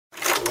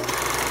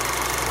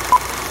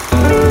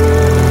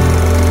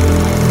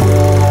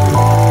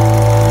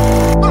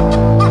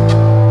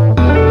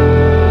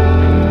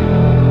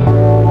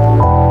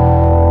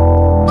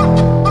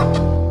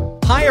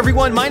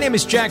everyone. My name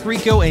is Jack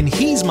Rico, and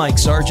he's Mike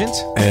Sargent.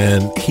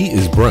 And he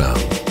is brown,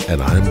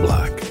 and I'm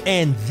black.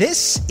 And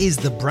this is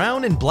the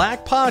Brown and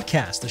Black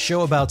Podcast, a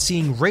show about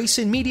seeing race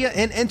in media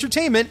and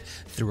entertainment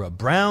through a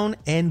brown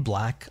and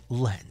black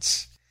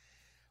lens.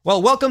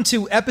 Well, welcome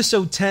to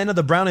episode 10 of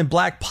the Brown and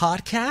Black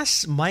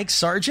Podcast. Mike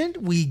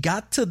Sargent, we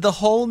got to the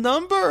whole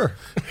number.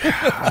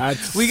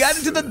 We got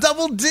into the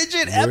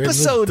double-digit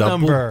episode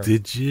number. Double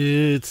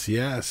digits,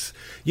 yes.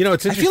 You know,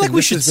 it's interesting. I feel like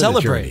we should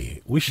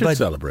celebrate. We should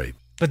celebrate.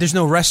 But there's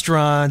no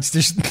restaurants.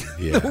 There's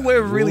no way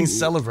of really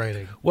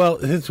celebrating. Well,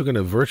 since we're going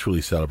to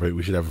virtually celebrate,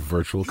 we should have a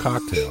virtual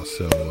cocktail.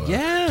 So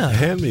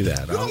hand me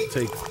that. I'll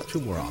take 2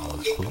 more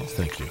olives, please.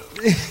 Thank you.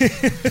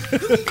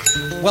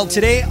 Well,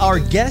 today our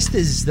guest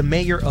is the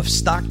mayor of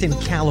Stockton,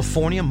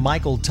 California,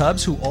 Michael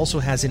Tubbs, who also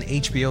has an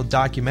HBO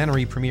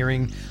documentary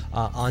premiering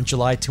on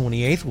July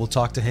 28th. We'll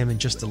talk to him in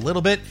just a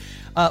little bit.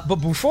 But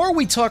before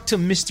we talk to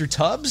Mr.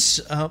 Tubbs,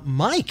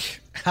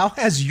 Mike, how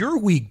has your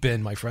week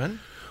been, my friend?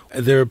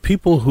 There are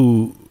people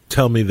who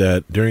tell me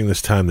that during this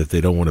time that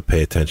they don't want to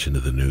pay attention to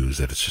the news,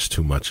 that it's just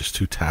too much, it's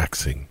too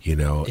taxing, you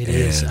know. It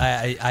is.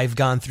 I've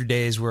gone through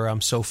days where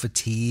I'm so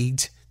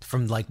fatigued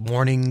from like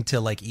morning to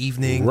like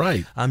evening.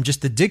 Right. I'm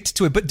just addicted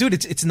to it. But dude,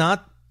 it's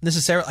not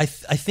necessarily, I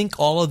think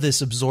all of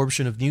this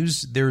absorption of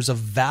news, there's a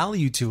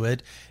value to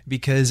it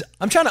because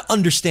I'm trying to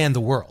understand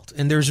the world.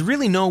 And there's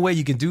really no way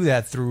you can do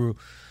that through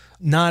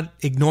not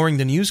ignoring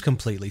the news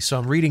completely. So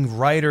I'm reading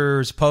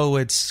writers,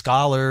 poets,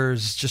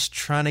 scholars, just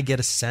trying to get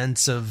a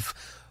sense of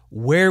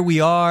where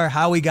we are,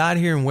 how we got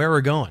here, and where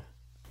we're going.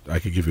 I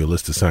could give you a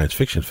list of science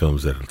fiction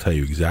films that will tell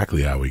you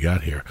exactly how we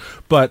got here.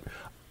 But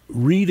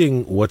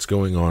reading what's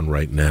going on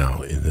right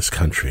now in this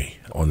country,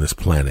 on this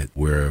planet,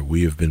 where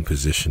we have been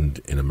positioned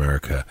in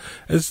America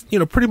as, you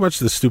know, pretty much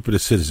the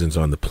stupidest citizens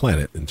on the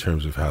planet in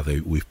terms of how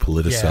we've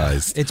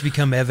politicized. Yeah, it's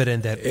become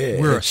evident that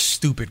we're a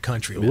stupid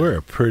country, man. We're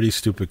a pretty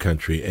stupid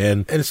country.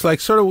 And it's like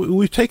sort of,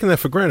 we've taken that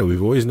for granted.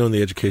 We've always known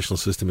the educational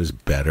system is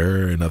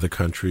better in other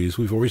countries.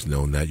 We've always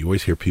known that. You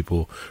always hear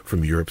people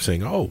from Europe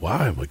saying, oh,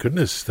 wow, my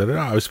goodness.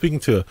 Da-da-da. I was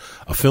speaking to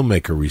a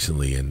filmmaker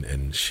recently,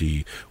 and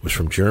she was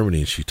from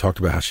Germany, and she talked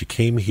about how she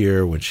came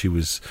here when she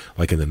was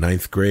like in the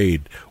 9th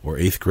grade or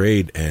 8th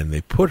grade, and they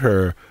put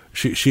her,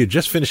 she had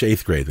just finished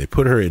 8th grade. They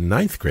put her in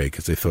 9th grade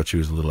because they thought she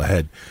was a little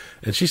ahead.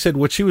 And she said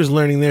what she was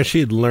learning there,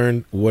 she had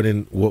learned what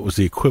was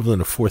the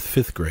equivalent of 4th,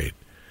 5th grade.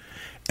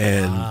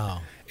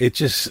 And it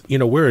just, you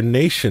know, we're a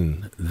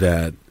nation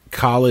that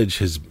college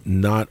has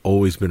not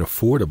always been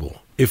affordable.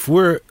 If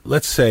we're,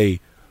 let's say,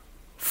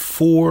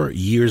 4 or 5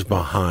 years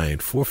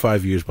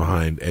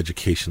behind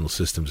educational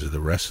systems of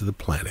the rest of the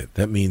planet,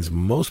 that means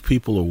most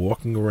people are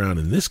walking around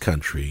in this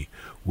country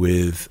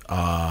with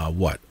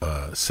 7th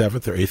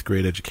or 8th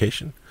grade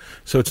education.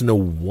 So it's no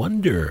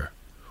wonder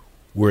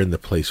we're in the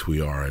place we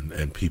are,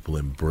 and people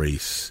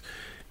embrace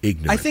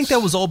ignorance. I think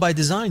that was all by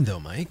design, though,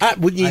 Mike.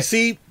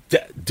 See,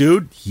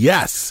 dude,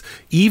 yes.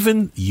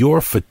 Even your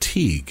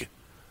fatigue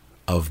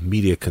of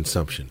media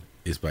consumption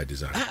is by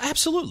design.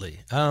 Absolutely.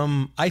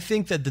 I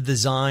think that the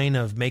design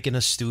of making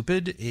us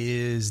stupid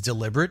is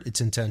deliberate.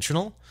 It's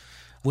intentional.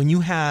 When you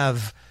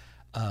have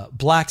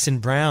blacks and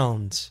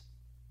browns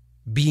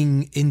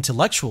being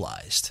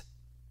intellectualized,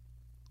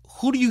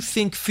 who do you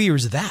think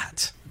fears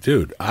that?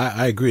 Dude,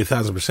 I agree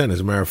 1,000%. As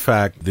a matter of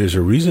fact, there's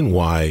a reason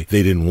why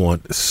they didn't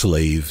want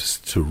slaves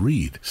to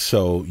read.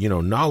 So, you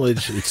know,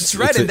 knowledge... That's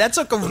right, and that's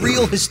like a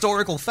real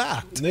historical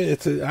fact.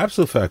 It's an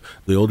absolute fact.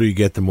 The older you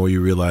get, the more you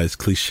realize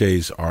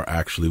cliches are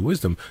actually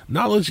wisdom.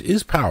 Knowledge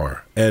is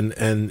power. And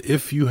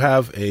if you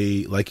have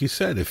like you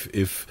said,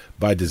 if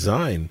by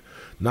design,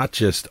 not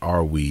just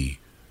are we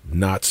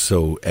not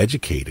so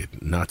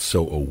educated, not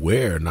so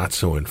aware, not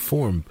so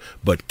informed,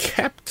 but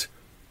kept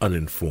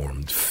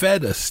uninformed,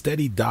 fed a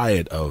steady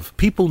diet of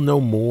people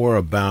know more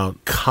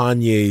about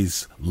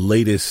Kanye's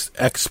latest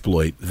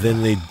exploit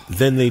than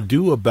they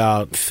do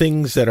about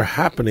things that are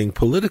happening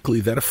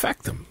politically that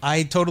affect them.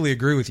 I totally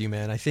agree with you,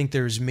 man. I think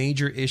there's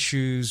major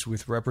issues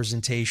with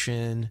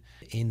representation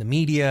in the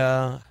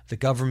media, the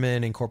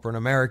government, in corporate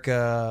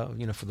America,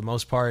 you know, for the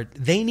most part.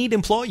 They need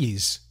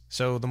employees.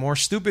 So the more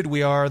stupid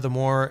we are, the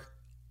more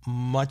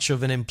much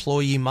of an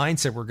employee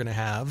mindset we're going to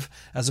have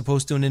as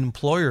opposed to an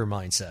employer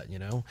mindset, you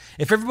know?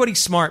 If everybody's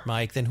smart,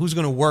 Mike, then who's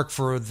going to work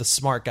for the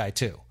smart guy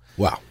too?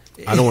 Wow.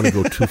 I don't want to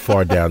go too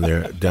far down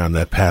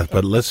that path,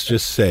 but let's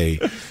just say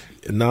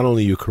not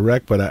only you're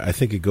correct, but I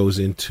think it goes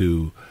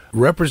into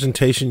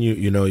representation.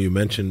 You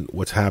mentioned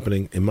what's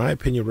happening. In my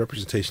opinion,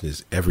 representation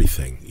is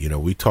everything. You know,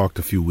 we talked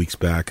a few weeks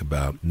back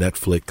about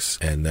Netflix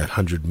and that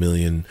 $100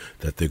 million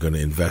that they're going to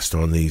invest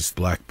on these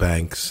black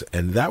banks.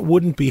 And that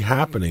wouldn't be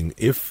happening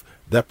if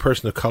that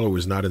person of color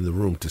was not in the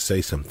room to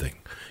say something,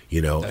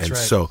 you know. That's and right.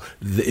 So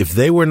if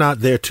they were not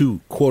there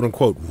to, quote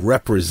unquote,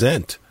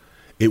 represent,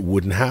 it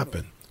wouldn't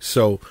happen.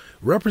 So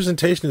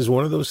representation is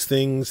one of those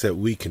things that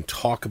we can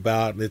talk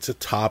about, and it's a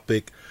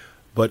topic,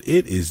 but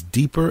it is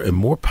deeper and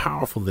more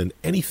powerful than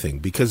anything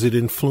because it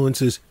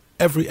influences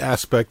every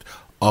aspect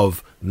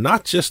of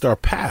not just our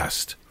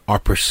past, our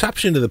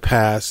perception of the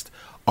past,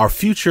 our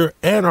future,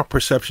 and our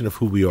perception of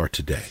who we are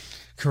today.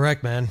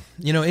 Correct, man.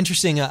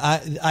 Interesting.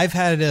 I've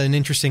had an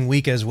interesting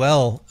week as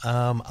well.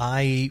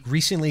 I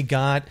recently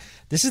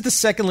this is the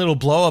second little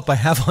blow up I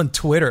have on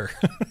Twitter.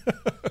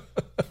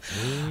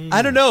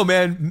 I don't know,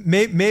 man.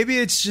 Maybe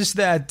it's just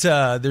that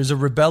there's a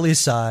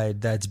rebellious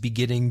side that's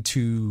beginning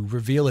to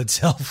reveal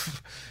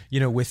itself,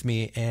 with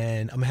me.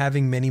 And I'm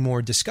having many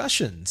more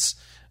discussions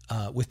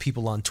with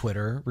people on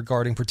Twitter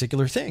regarding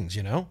particular things,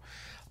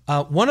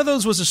 One of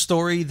those was a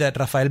story that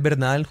Rafael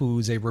Bernal,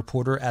 who's a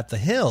reporter at The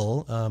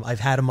Hill, I've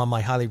had him on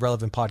my Highly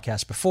Relevant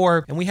podcast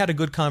before, and we had a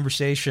good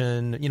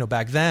conversation,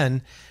 back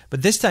then.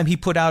 But this time he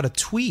put out a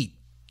tweet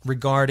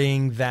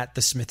regarding that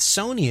the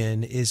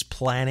Smithsonian is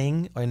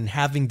planning and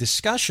having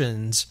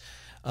discussions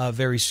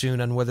very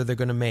soon on whether they're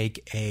going to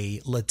make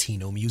a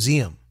Latino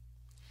museum.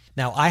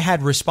 Now, I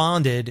had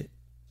responded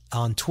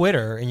on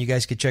Twitter, and you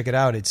guys could check it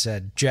out. It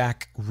said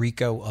Jack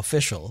Rico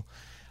Official.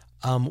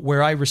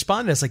 Where I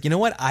responded, I was like, you know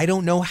what? I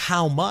don't know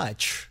how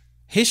much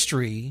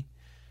history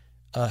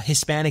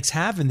Hispanics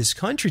have in this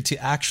country to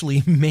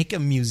actually make a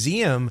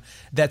museum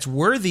that's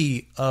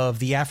worthy of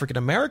the African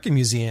American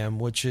Museum,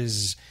 which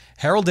is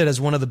heralded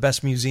as one of the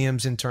best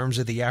museums in terms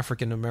of the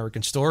African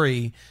American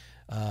story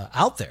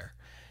out there.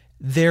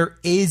 There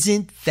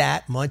isn't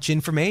that much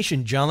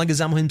information. John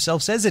Leguizamo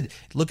himself says it.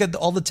 Look at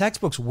all the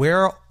textbooks.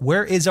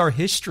 Where is our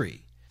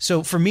history?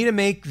 So for me to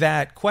make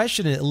that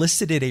question, it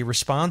elicited a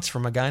response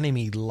from a guy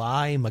named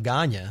Eli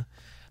Magana.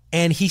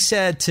 And he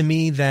said to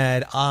me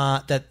that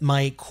that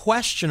my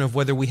question of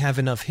whether we have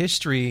enough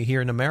history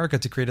here in America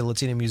to create a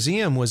Latino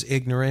museum was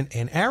ignorant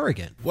and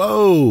arrogant.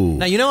 Whoa.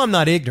 Now, I'm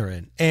not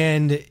ignorant.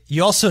 And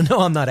you also know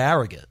I'm not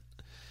arrogant.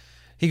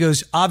 He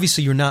goes,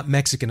 obviously, you're not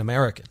Mexican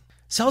American.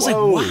 So I was like,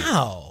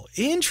 wow,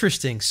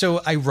 interesting.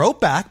 So I wrote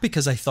back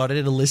because I thought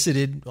it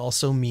elicited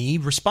also me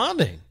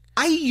responding.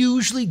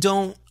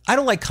 I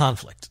don't like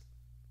conflict,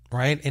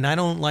 right? And I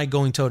don't like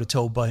going toe to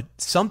toe, but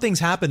something's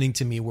happening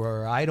to me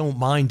where I don't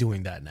mind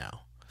doing that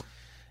now.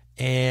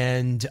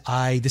 And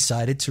I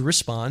decided to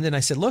respond. And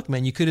I said, look,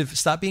 man, you could have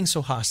stopped being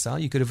so hostile.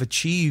 You could have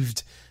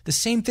achieved the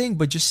same thing,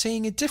 but just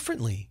saying it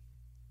differently.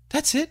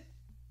 That's it.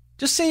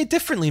 Just say it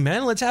differently,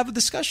 man. Let's have a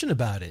discussion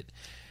about it.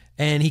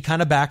 And he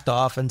kind of backed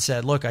off and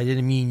said, look, I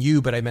didn't mean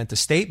you, but I meant the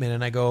statement.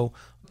 And I go,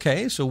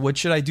 okay, so what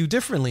should I do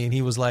differently? And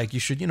he was like, you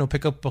should,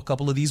 pick up a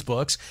couple of these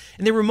books.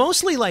 And they were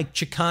mostly like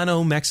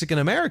Chicano Mexican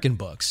American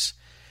books.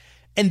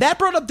 And that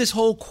brought up this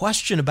whole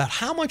question about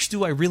how much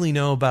do I really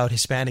know about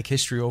Hispanic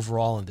history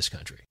overall in this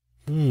country?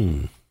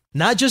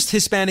 Not just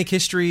Hispanic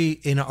history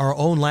in our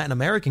own Latin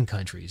American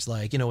countries,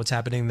 like, what's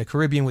happening in the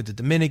Caribbean with the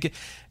Dominican.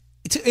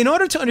 In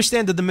order to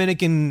understand the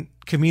Dominican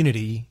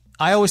community,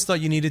 I always thought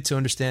you needed to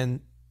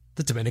understand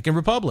the Dominican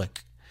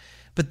Republic.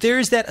 But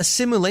there's that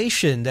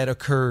assimilation that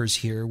occurs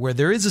here where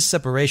there is a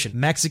separation.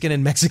 Mexican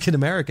and Mexican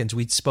Americans.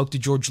 We spoke to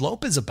George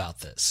Lopez about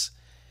this.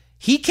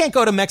 He can't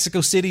go to Mexico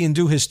City and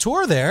do his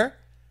tour there.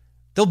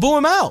 They'll boo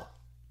him out.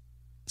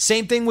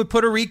 Same thing with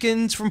Puerto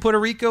Ricans from Puerto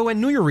Rico and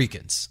New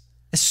Yorkers.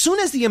 As soon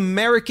as the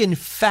American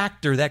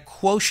factor, that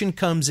quotient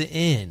comes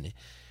in,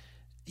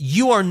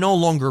 you are no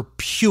longer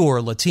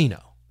pure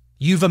Latino.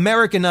 You've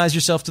Americanized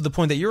yourself to the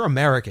point that you're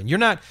American.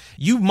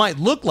 You might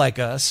look like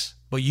us,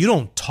 but you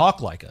don't talk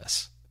like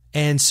us.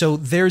 And so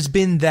there's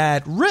been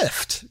that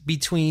rift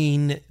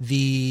between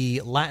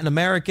the Latin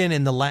American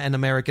and the Latin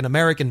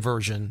American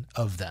version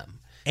of them.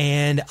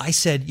 And I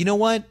said, you know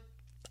what?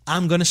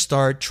 I'm going to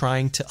start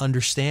trying to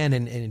understand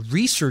and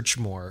research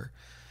more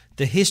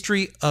the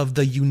history of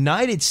the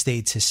United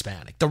States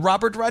Hispanic, the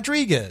Robert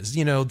Rodriguez,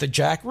 the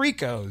Jack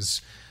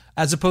Ricos,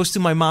 as opposed to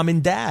my mom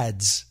and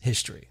dad's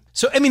history.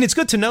 So, it's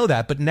good to know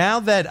that. But now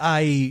that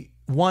I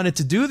wanted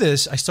to do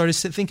this, I started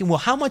thinking, well,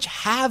 how much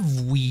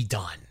have we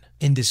done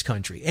in this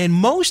country? And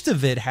most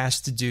of it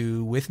has to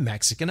do with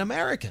Mexican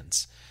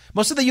Americans.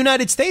 Most of the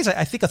United States,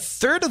 I think a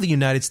third of the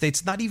United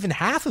States, not even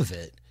half of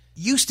it,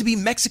 used to be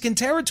Mexican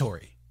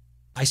territory.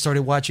 I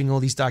started watching all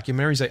these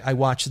documentaries. I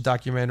watched a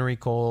documentary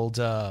called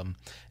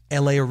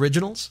LA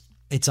Originals.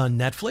 It's on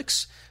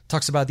Netflix. It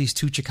talks about these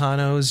two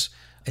Chicanos,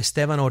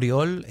 Esteban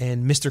Oriol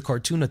and Mr.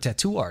 Cartoon, a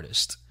tattoo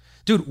artist.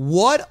 Dude,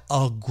 what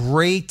a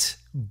great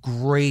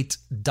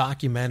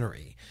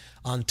documentary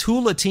on two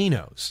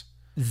Latinos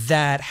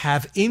that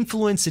have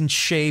influenced and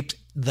shaped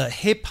the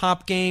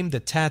hip-hop game, the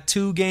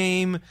tattoo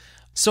game.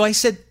 So I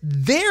said,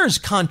 there's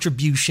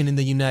contribution in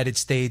the United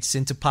States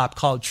into pop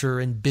culture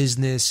and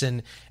business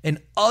and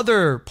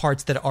other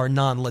parts that are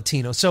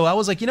non-Latino. So I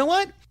was like, you know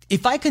what?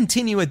 If I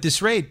continue at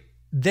this rate,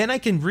 then I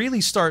can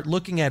really start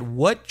looking at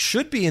what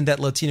should be in that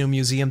Latino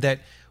museum that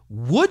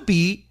would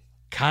be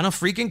kind of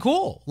freaking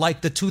cool.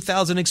 Like the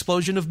 2000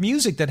 explosion of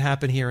music that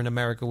happened here in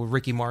America with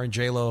Ricky Martin,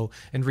 J-Lo,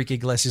 Enrique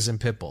Iglesias, and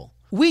Pitbull.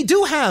 We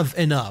do have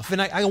enough,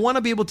 and I want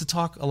to be able to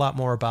talk a lot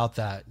more about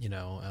that, in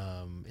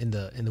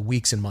the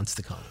weeks and months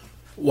to come.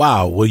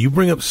 Wow. Well, you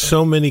bring up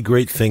so many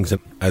great things.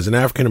 As an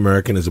African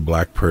American, as a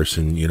black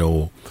person,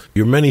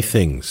 you're many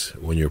things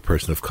when you're a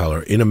person of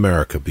color in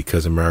America,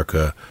 because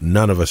America,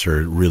 none of us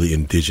are really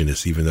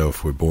indigenous, even though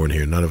if we're born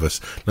here, none of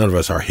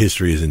us, our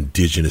history is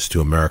indigenous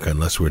to America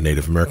unless we're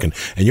Native American.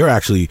 And you're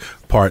actually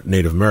part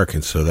Native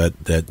American, so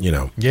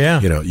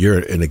you're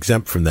an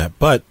exempt from that.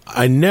 But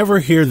I never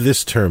hear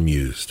this term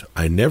used.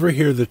 I never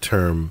hear the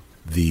term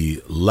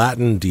the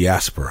Latin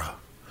diaspora.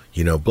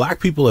 Black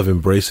people have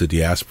embraced the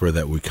diaspora,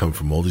 that we come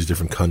from all these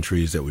different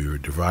countries, that we were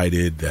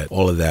divided, that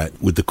all of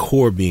that, with the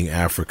core being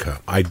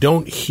Africa. I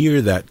don't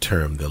hear that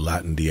term, the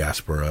Latin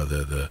diaspora,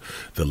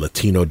 the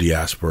Latino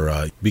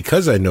diaspora,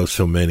 because I know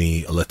so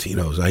many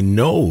Latinos. I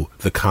know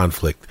the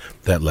conflict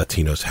that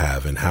Latinos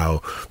have and how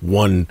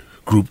one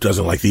group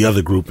doesn't like the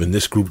other group, and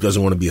this group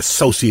doesn't want to be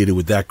associated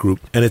with that group.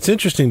 And it's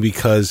interesting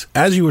because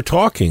as you were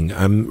talking,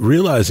 I'm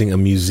realizing a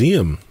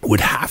museum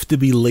would have to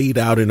be laid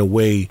out in a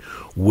way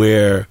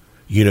where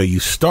you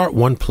start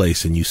one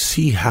place and you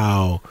see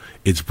how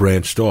it's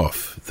branched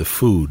off, the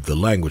food, the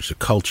language, the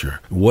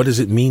culture. What does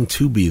it mean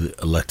to be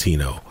a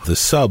Latino?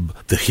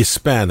 The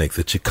Hispanic,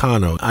 the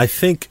Chicano. I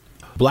think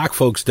black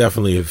folks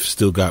definitely have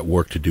still got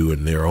work to do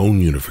in their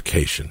own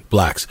unification,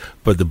 blacks.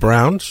 But the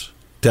browns,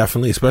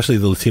 definitely, especially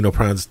the Latino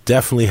browns,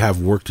 definitely have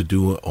work to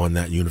do on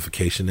that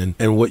unification.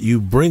 And what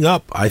you bring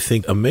up, I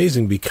think,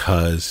 amazing,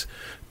 because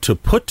to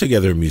put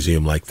together a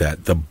museum like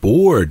that, the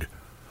board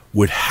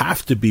would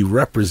have to be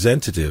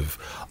representative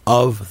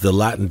of the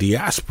Latin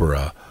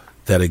diaspora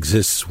that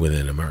exists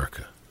within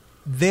America.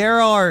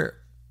 There are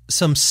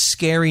some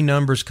scary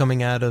numbers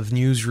coming out of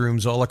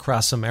newsrooms all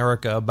across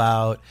America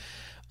about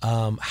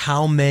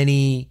how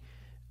many,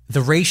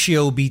 the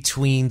ratio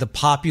between the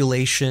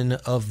population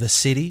of the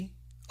city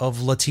of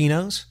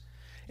Latinos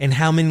and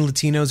how many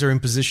Latinos are in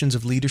positions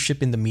of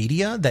leadership in the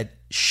media that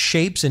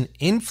shapes and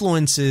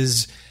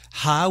influences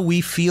how we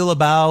feel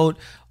about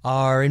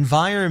our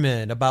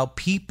environment, about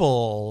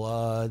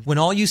people. When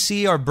all you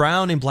see are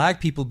brown and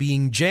black people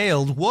being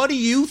jailed, what do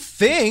you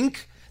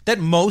think that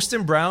most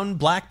and brown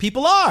black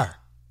people are?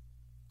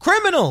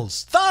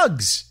 Criminals,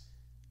 thugs.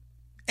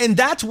 And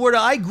that's where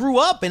I grew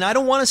up, and I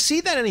don't want to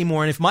see that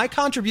anymore. And if my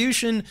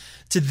contribution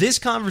to this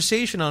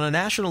conversation on a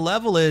national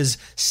level is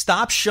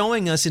stop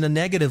showing us in a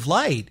negative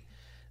light,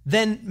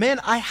 then, man,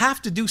 I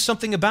have to do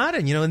something about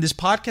it. In this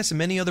podcast and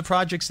many other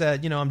projects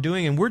that, I'm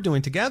doing and we're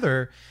doing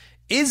together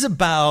is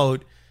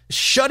about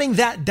shutting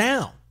that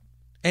down.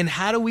 And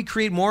how do we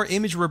create more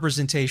image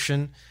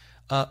representation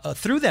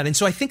through that? And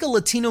so I think a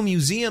Latino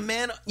museum,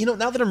 man,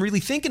 now that I'm really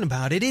thinking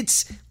about it,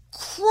 it's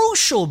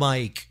crucial,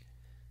 Mike,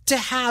 to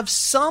have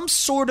some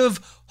sort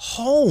of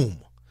home,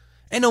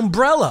 an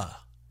umbrella,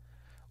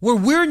 where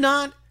we're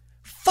not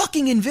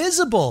fucking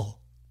invisible.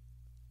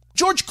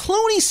 George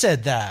Clooney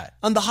said that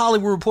on The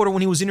Hollywood Reporter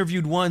when he was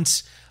interviewed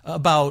once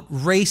about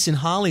race in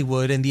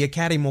Hollywood and the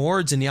Academy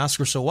Awards and the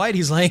Oscars so white.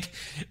 He's like,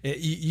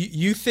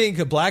 you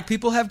think black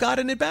people have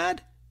gotten it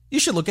bad? You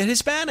should look at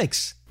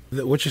Hispanics.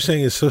 What you're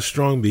saying is so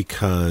strong,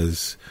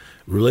 because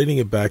relating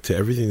it back to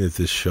everything that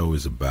this show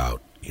is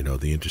about,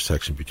 the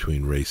intersection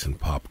between race and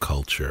pop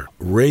culture.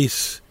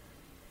 Race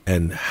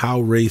and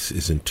how race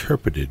is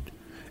interpreted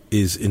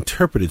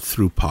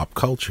through pop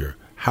culture.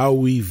 How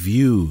we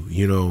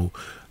view,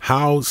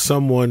 how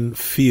someone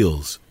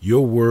feels.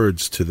 Your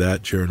words to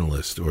that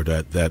journalist or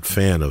that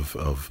fan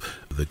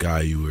of the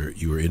guy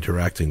you were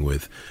interacting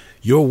with,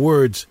 your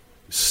words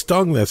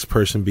stung that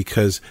person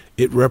because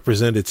it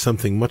represented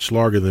something much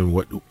larger than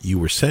what you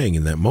were saying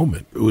in that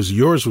moment.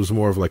 Yours was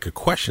more of like a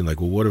question, like,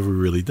 well, what have we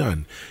really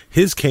done?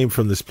 His came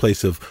from this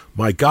place of,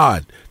 my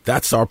God,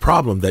 that's our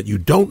problem, that you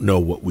don't know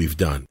what we've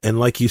done.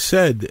 And like you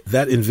said,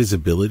 that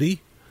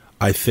invisibility,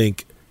 I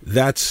think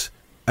that's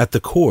at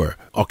the core.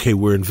 Okay,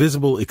 we're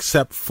invisible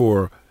except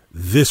for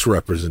this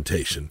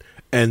representation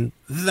and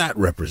that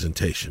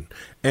representation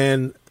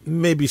and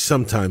maybe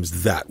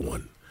sometimes that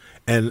one.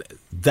 And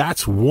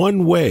that's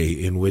one way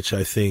in which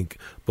I think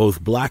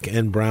both black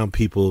and brown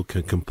people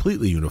can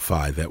completely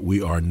unify, that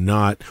we are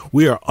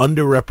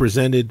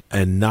underrepresented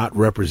and not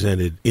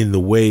represented in the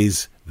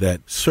ways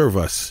that serve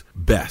us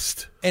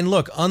best. And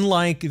look,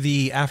 unlike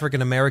the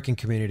African American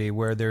community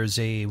where there's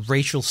a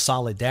racial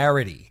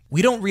solidarity,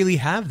 we don't really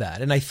have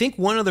that. And I think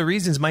one of the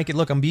reasons, Mike, and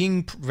look, I'm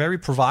being very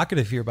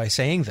provocative here by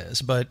saying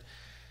this, but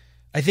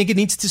I think we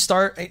need to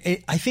start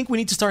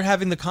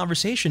having the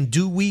conversation.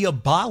 Do we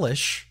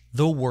abolish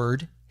the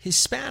word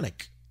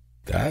Hispanic?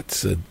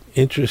 That's an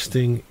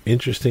interesting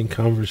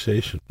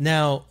conversation.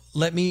 Now,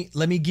 let me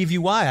give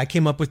you why. I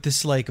came up with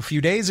this like a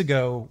few days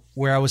ago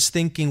where I was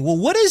thinking, well,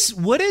 what is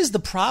the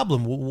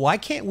problem? Why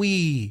can't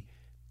we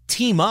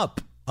team up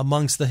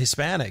amongst the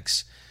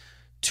Hispanics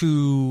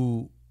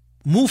to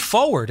move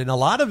forward? And a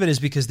lot of it is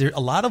because a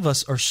lot of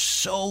us are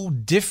so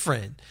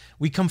different.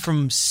 We come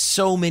from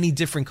so many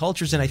different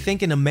cultures. And I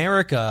think in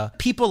America,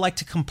 people like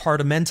to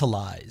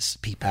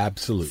compartmentalize people.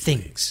 Absolutely.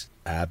 Things.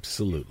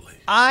 Absolutely.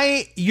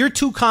 You're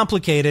too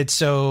complicated,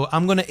 so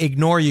I'm going to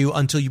ignore you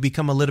until you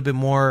become a little bit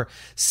more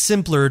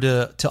simpler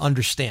to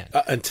understand.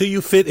 Until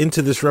you fit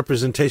into this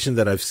representation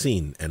that I've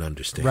seen and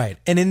understand. Right.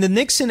 And in the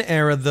Nixon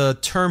era, the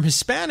term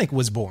Hispanic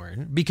was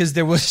born because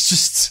there was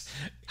just,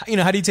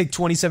 how do you take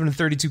 27 of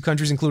 32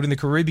 countries, including the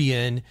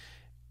Caribbean,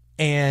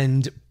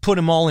 and put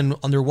them all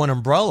under one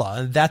umbrella?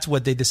 And that's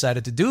what they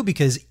decided to do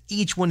because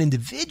each one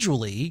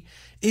individually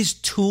is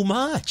too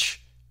much.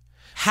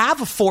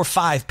 Have a 4 or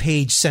 5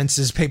 page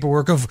census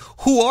paperwork of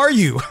who are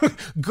you?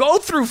 Go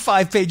through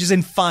 5 pages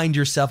and find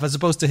yourself as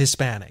opposed to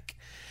Hispanic.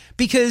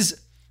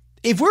 Because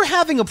if we're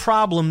having a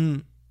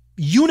problem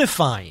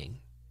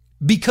unifying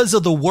because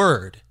of the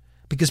word,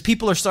 because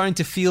people are starting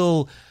to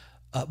feel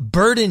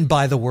burdened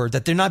by the word,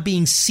 that they're not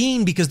being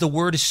seen because the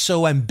word is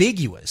so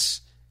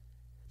ambiguous,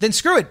 then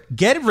screw it.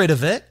 Get rid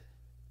of it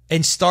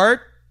and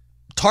start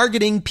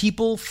targeting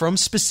people from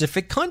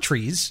specific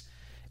countries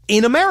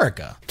in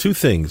America. 2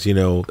 things,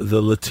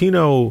 the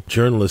Latino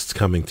journalists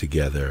coming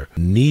together,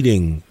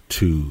 needing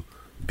to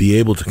be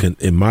able to,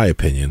 in my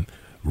opinion,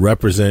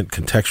 represent,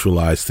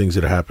 contextualize things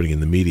that are happening in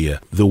the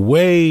media. The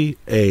way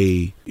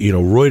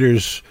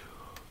Reuters,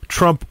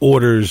 Trump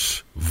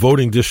orders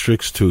voting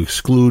districts to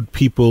exclude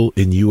people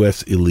in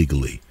U.S.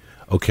 illegally.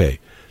 Okay,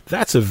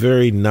 that's a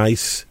very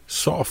nice,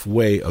 soft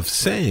way of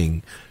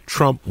saying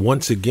Trump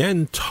once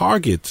again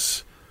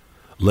targets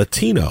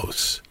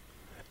Latinos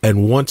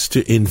and wants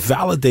to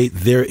invalidate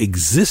their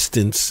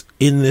existence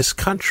in this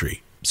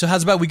country. So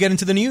how's about we get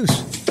into the news?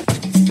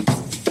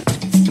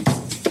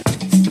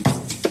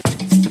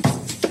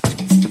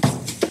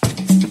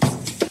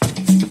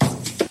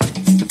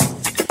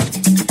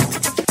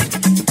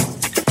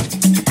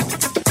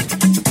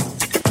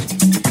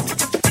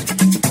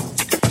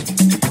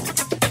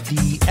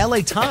 The LA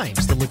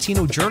Times, the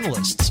Latino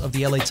journalists of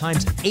the LA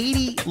Times,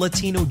 80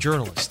 Latino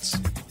journalists,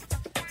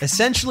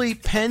 essentially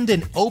penned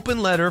an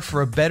open letter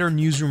for a better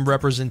newsroom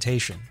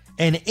representation.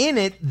 And in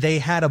it, they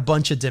had a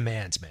bunch of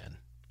demands, man.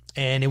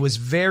 And it was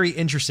very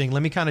interesting.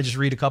 Let me kind of just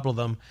read a couple of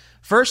them.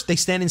 First, they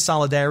stand in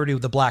solidarity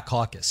with the Black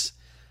Caucus.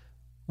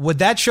 What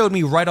that showed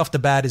me right off the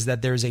bat is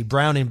that there's a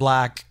brown and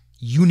black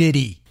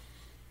unity,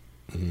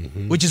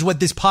 which is what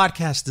this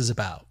podcast is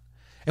about.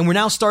 And we're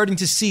now starting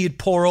to see it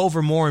pour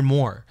over more and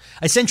more.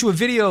 I sent you a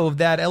video of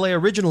that LA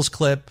Originals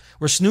clip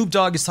where Snoop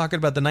Dogg is talking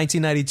about the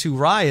 1992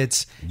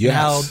 riots. Yes. And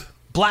how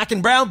black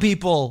and brown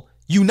people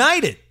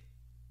united,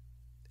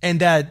 and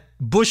that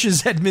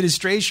Bush's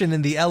administration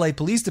and the LA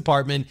Police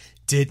Department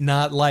did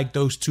not like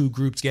those two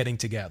groups getting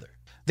together.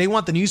 They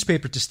want the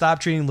newspaper to stop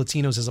treating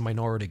Latinos as a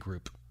minority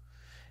group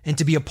and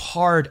to be a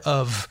part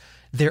of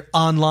their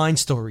online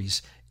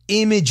stories,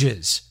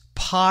 images,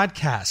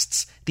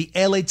 podcasts, the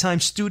LA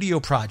Times studio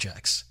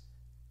projects.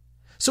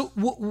 So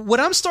what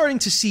I'm starting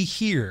to see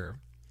here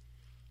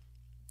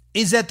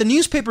is that the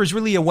newspaper is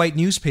really a white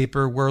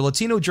newspaper where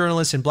Latino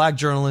journalists and black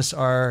journalists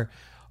are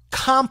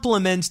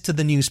complements to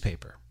the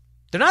newspaper.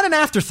 They're not an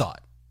afterthought,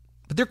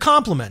 but they're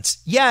complements.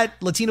 Yet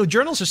Latino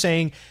journalists are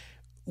saying,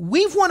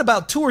 we've won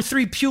about 2 or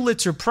 3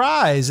 Pulitzer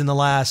Prize in the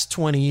last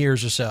 20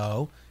 years or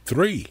so.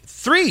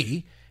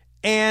 3.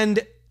 And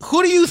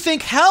who do you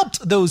think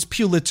helped those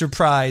Pulitzer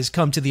Prize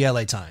come to the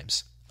LA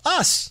Times?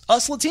 Us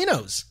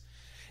Latinos.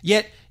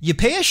 Yet you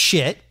pay us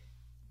shit.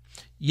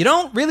 You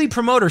don't really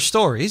promote our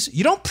stories.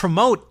 You don't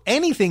promote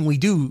anything we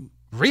do,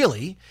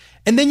 really.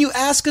 And then you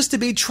ask us to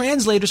be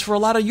translators for a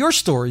lot of your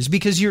stories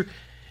because you're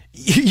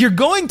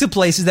going to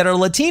places that are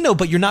Latino,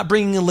 but you're not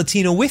bringing a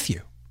Latino with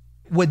you.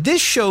 What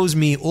this shows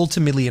me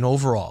ultimately and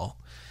overall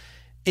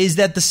is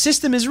that the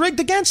system is rigged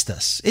against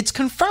us. It's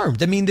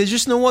confirmed. I mean, there's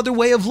just no other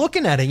way of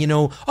looking at it.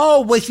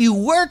 Well, if you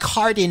work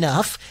hard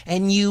enough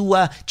and you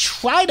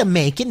try to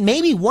make it,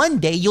 maybe one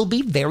day you'll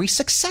be very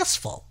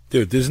successful.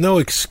 Dude, there's no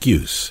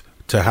excuse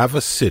to have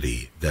a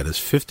city that is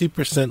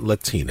 50%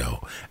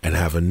 Latino and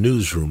have a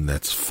newsroom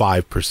that's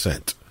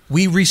 5%.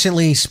 We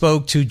recently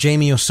spoke to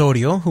Jamie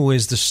Osorio, who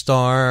is the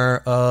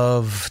star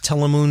of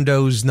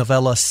Telemundo's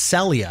novela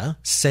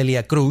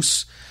Celia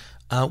Cruz,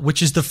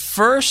 which is the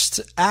first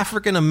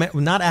Afro-Latina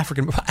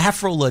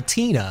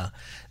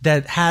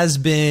that has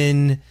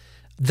been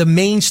the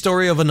main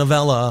story of a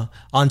novella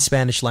on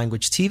Spanish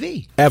language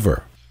TV.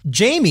 Ever.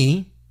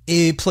 Jamie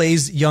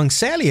plays young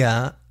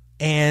Celia,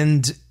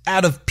 and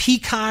out of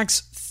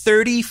Peacock's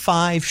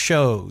 35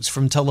 shows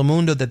from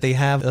Telemundo that they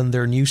have on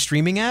their new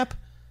streaming app,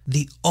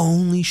 the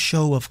only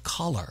show of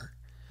color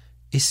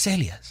is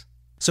Celia's.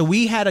 So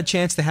we had a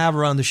chance to have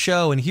her on the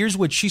show, and here's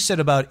what she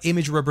said about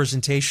image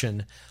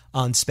representation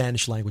on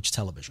Spanish language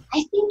television.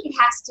 I think it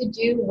has to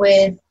do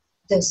with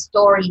the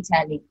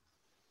storytelling.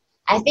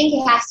 I think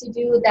it has to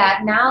do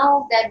that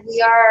now that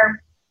we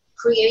are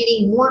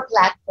creating more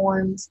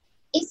platforms,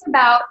 it's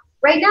about,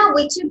 right now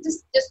we took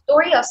the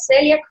story of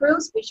Celia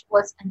Cruz, which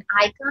was an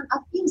icon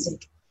of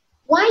music.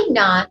 Why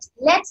not?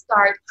 Let's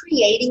start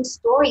creating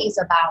stories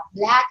about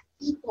Black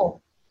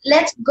people.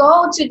 Let's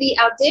go to the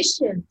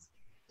auditions.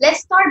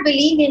 let's start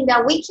believing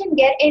that we can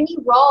get any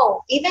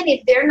role, even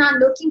if they're not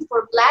looking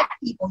for Black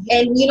people.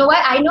 And you know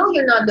what? I know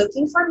you're not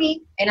looking for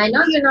me, and I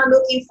know you're not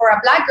looking for a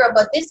Black girl,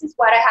 but this is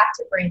what I have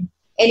to bring.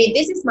 And if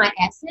this is my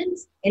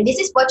essence, and this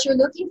is what you're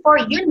looking for,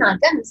 you're not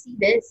going to see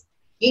this.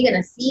 You're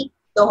going to see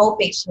the whole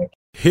picture.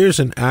 Here's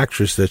an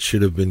actress that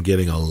should have been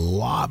getting a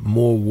lot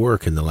more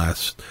work in the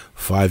last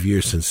 5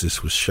 years since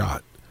this was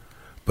shot,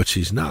 but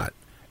she's not.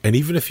 And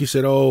even if you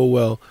said, oh,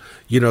 well,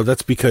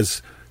 that's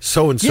because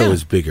so-and-so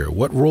is bigger,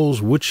 what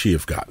roles would she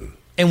have gotten?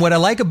 And what I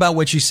like about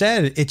what you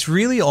said, it's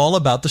really all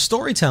about the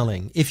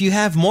storytelling. If you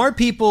have more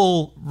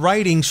people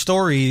writing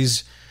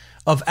stories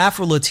of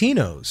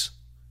Afro-Latinos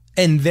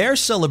and their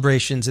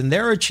celebrations and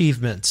their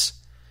achievements,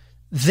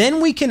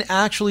 then we can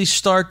actually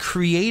start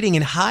creating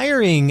and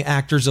hiring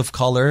actors of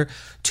color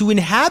to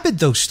inhabit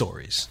those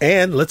stories.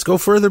 And let's go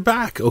further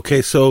back.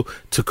 Okay, so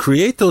to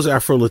create those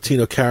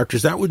Afro-Latino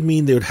characters, that would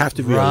mean there would have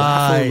to be an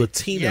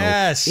Afro-Latino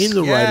in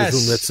the writer's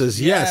room that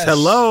says, yes,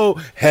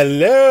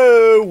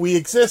 hello, we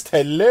exist,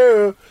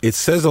 hello. It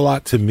says a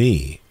lot to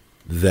me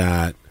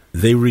that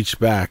they reached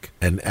back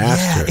and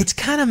asked her. It's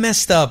kind of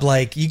messed up.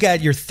 Like, you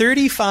got your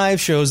 35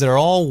 shows that are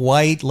all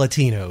white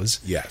Latinos.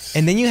 Yes.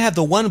 And then you have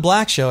the one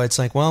Black show. It's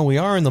like, well, we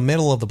are in the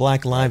middle of the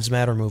Black Lives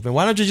Matter movement.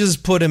 Why don't you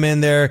just put him in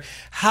there?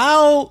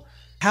 How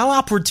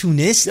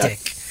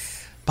opportunistic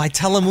by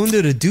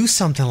Telemundo to do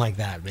something like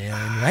that, man,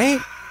 right?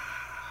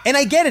 And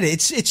I get it.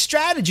 It's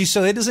strategy,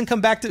 so it doesn't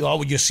come back to, oh,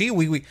 well, you see,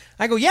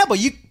 I go, yeah, but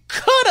you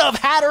could have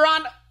had her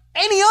on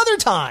any other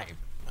time.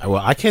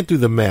 Well, I can't do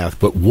the math,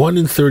 but 1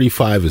 in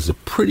 35 is a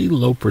pretty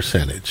low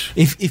percentage.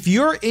 If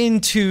you're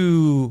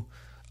into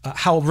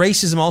how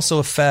racism also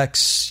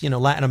affects,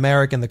 Latin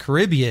America and the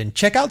Caribbean,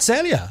 check out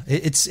Celia.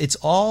 It's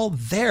all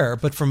there,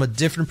 but from a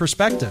different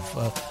perspective,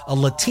 a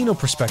Latino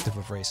perspective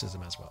of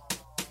racism as well.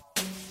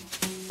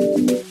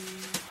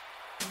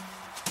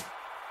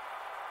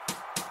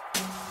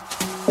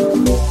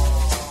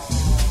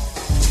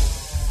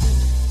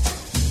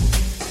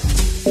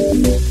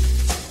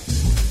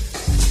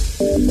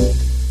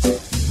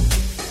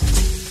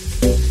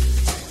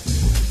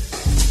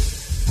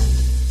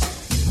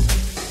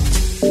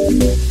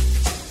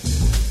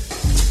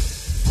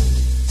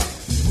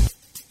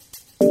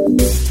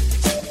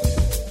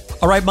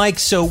 All right, Mike,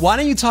 so why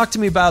don't you talk to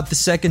me about the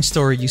second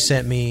story you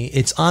sent me?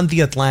 It's on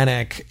The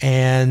Atlantic,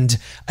 and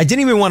I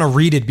didn't even want to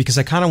read it because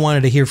I kind of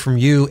wanted to hear from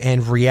you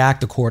and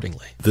react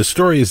accordingly. The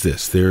story is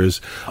this.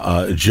 There's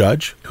a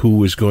judge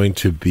who is going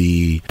to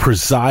be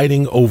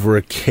presiding over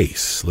a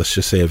case, let's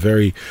just say a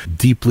very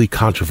deeply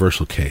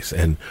controversial case,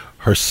 and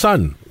her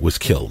son was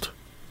killed.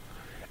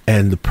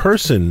 And the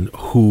person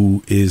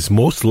who is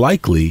most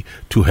likely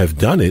to have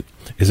done it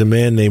is a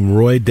man named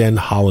Roy Den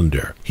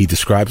Hollander. He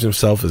describes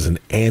himself as an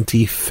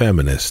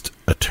anti-feminist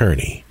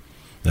attorney.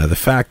 Now, the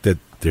fact that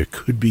there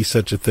could be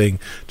such a thing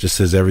just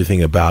says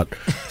everything about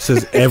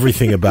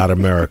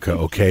America,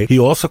 okay? He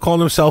also called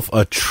himself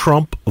a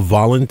Trump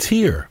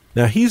volunteer.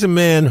 Now, he's a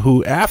man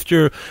who,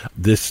 after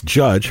this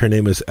judge, her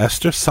name is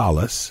Esther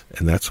Salas,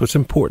 and that's what's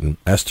important.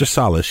 Esther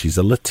Salas, she's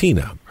a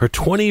Latina. Her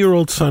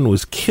 20-year-old son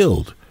was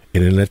killed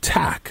in an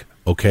attack,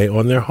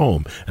 on their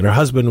home, and her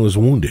husband was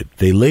wounded.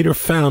 They later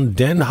found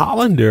Den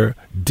Hollander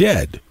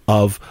dead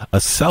of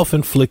a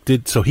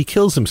self-inflicted, so he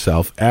kills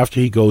himself after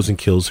he goes and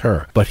kills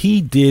her. But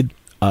he did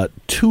a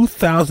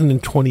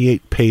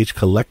 2,028-page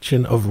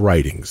collection of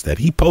writings that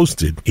he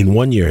posted in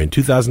 1 year, in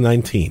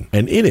 2019.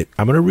 And in it,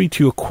 I'm going to read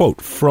to you a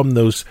quote from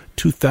those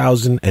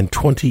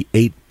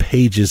 2,028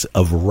 pages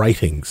of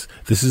writings.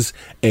 This is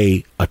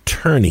a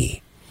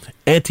attorney,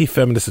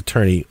 anti-feminist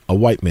attorney, a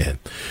white man.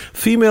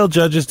 Female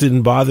judges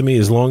didn't bother me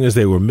as long as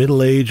they were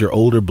middle-aged or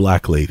older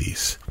Black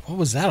ladies. What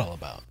was that all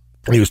about?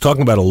 He was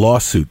talking about a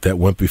lawsuit that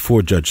went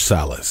before Judge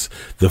Salas.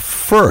 The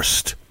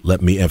first,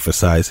 let me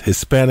emphasize,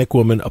 Hispanic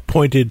woman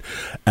appointed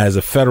as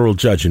a federal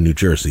judge in New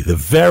Jersey. The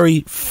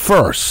very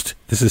first.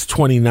 This is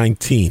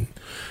 2019.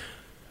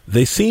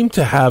 They seemed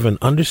to have an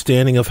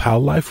understanding of how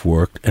life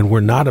worked and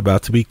were not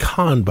about to be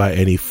conned by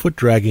any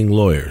foot-dragging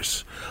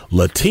lawyers.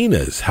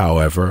 Latinas,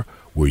 however,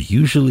 were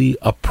usually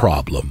a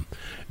problem,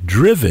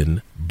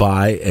 driven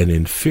by an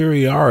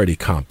inferiority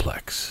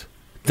complex.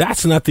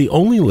 That's not the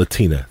only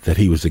Latina that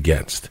he was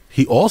against.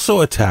 He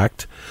also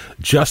attacked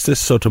Justice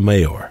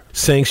Sotomayor,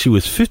 saying she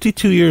was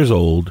 52 years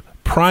old,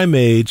 prime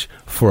age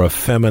for a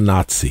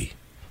feminazi.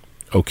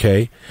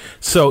 Okay?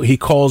 So he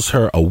calls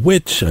her a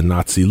witch, a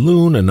Nazi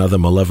loon, another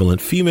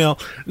malevolent female.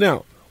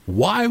 Now,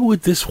 why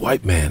would this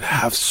white man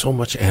have so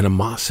much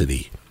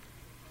animosity?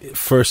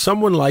 For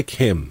someone like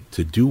him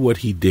to do what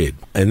he did,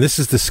 and this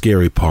is the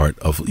scary part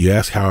of, you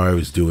ask how I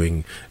was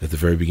doing at the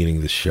very beginning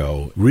of the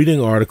show,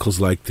 reading articles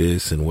like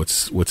this and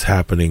what's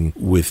happening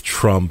with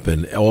Trump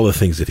and all the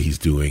things that he's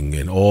doing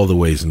and all the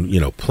ways, and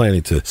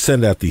planning to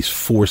send out these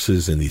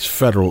forces and these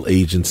federal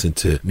agents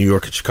into New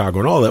York and Chicago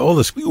and all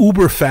this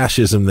uber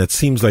fascism that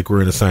seems like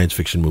we're in a science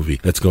fiction movie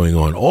that's going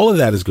on. All of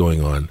that is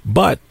going on,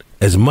 but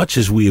as much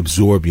as we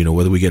absorb,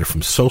 whether we get it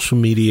from social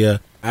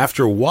media,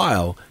 after a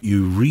while,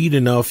 you read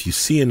enough, you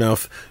see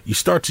enough, you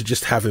start to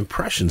just have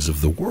impressions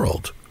of the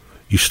world.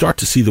 you start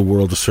to see the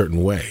world a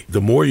certain way.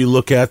 The more you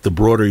look at, the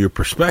broader your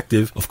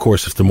perspective. Of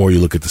course, if the more you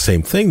look at the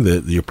same thing,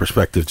 your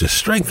perspective just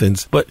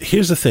strengthens. But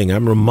here's the thing.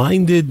 I'm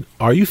reminded,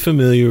 are you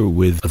familiar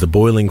with the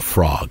boiling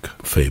frog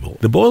fable?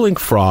 The boiling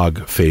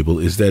frog fable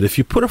is that if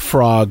you put a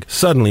frog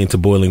suddenly into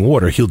boiling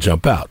water, he'll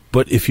jump out.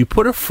 But if you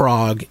put a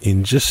frog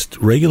in just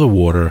regular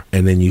water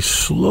and then you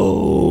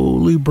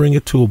slowly bring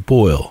it to a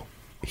boil,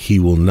 he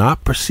will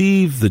not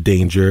perceive the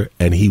danger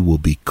and he will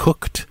be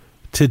cooked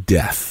to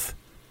death.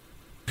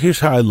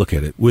 Here's how I look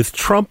at it. With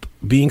Trump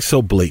being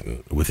so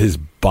blatant with his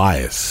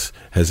bias,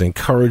 has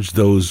encouraged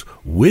those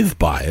with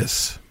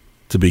bias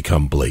to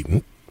become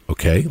blatant,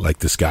 okay? Like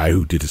this guy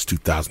who did his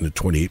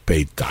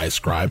 2028-page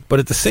diatribe. But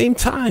at the same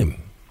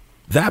time,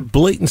 that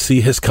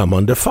blatancy has come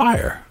under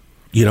fire.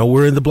 You know,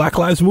 we're in the Black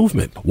Lives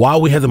Movement.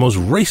 While we had the most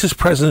racist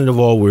president of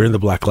all, we're in the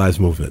Black Lives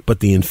Movement. But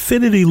the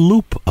infinity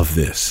loop of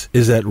this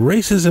is that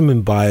racism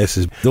and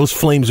biases, those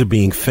flames are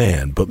being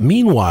fanned. But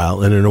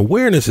meanwhile, an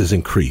awareness is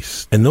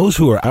increased. And those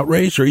who are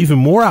outraged are even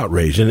more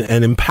outraged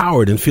and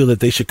empowered and feel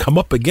that they should come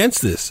up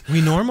against this. We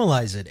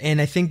normalize it.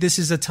 And I think this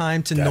is a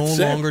time to no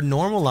longer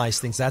normalize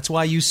things. That's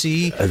why you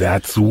see...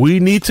 we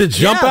need to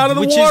jump out of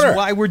the water. Which is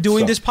why we're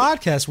doing this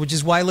podcast, which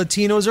is why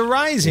Latinos are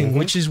rising,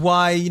 which is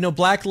why,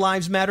 Black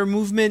Lives Matter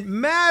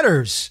movement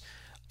matters.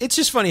 It's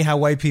just funny how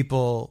white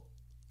people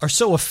are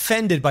so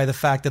offended by the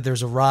fact that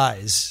there's a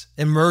rise,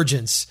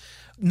 emergence,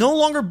 no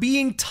longer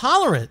being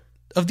tolerant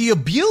of the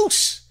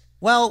abuse.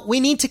 Well, we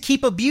need to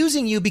keep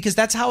abusing you because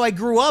that's how I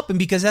grew up, and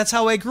because that's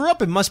how I grew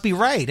up, it must be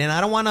right. And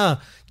I don't want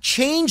to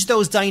change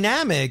those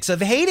dynamics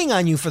of hating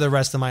on you for the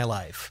rest of my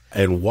life.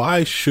 And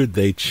why should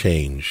they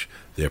change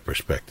their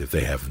perspective?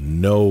 They have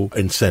no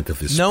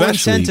incentive, no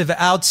incentive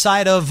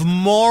outside of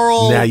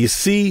moral. Now, you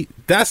see,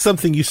 that's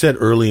something you said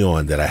early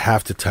on that I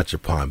have to touch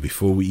upon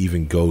before we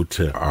even go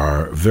to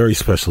our very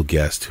special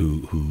guest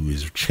who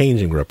is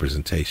changing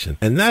representation.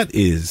 And that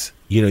is,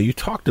 you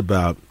talked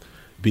about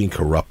being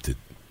corrupted.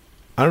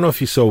 I don't know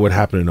if you saw what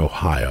happened in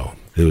Ohio.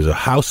 There was a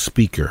House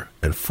Speaker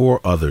and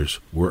 4 others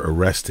were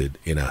arrested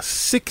in a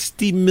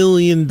 $60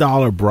 million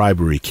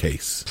bribery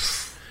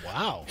case.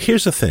 Wow.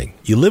 Here's the thing.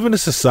 You live in a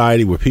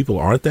society where people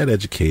aren't that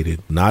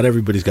educated. Not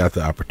everybody's got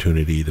the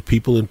opportunity. The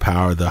people in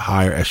power, the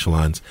higher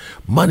echelons.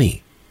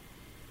 Money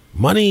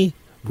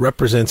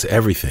represents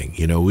everything.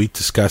 We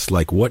discussed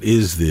what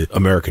is the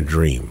American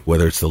dream,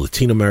 whether it's the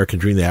Latino American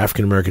dream, the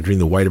African American dream,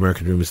 the white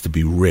American dream is to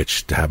be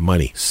rich, to have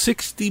money.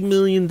 $60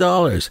 million.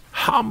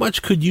 How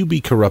much could you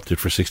be corrupted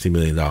for $60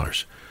 million?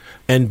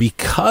 And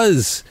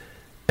because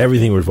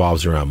everything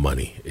revolves around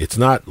money. It's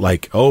not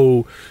like,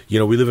 we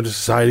live in a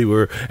society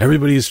where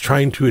everybody is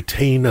trying to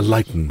attain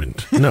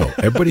enlightenment. No,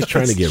 everybody's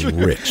trying to get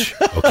rich,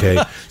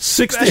 okay?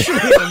 Especially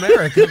in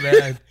America,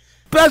 man.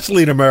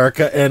 Especially in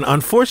America. And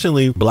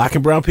unfortunately, black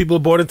and brown people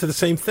are bought into the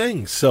same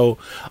thing. So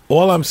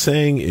all I'm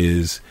saying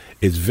is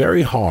it's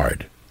very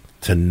hard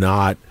to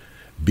not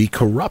be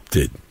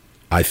corrupted,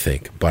 I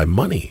think, by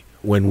money.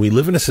 When we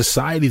live in a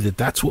society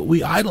that's what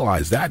we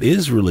idolize. That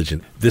is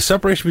religion. The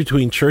separation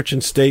between church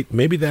and state,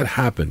 maybe that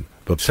happened.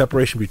 But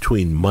separation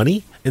between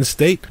money and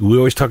state, we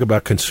always talk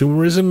about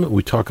consumerism.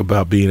 We talk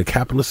about being a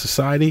capitalist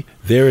society.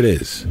 There it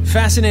is.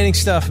 Fascinating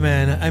stuff,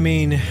 man. I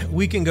mean,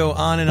 we can go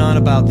on and on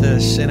about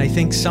this. And I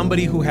think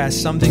somebody who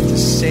has something to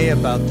say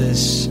about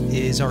this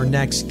is our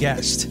next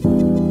guest.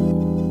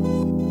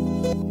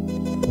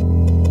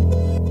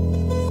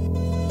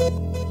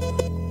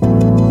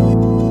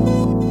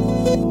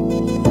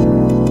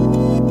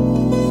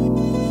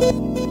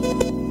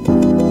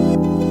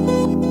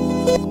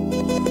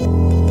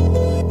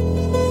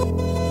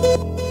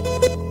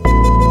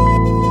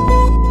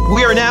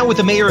 With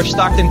the mayor of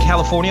Stockton,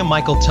 California,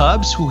 Michael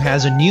Tubbs, who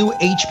has a new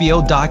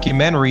HBO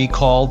documentary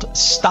called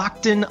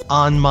Stockton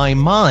on My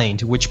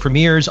Mind, which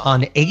premieres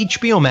on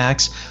HBO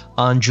Max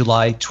on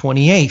July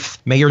 28th.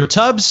 Mayor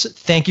Tubbs,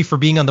 thank you for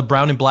being on the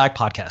Brown and Black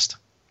podcast.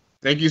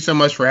 Thank you so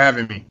much for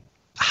having me.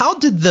 How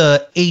did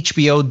the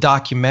HBO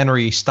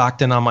documentary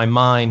Stockton on My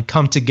Mind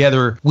come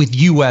together with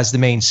you as the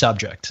main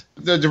subject?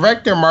 The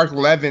director, Mark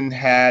Levin,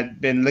 had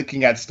been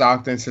looking at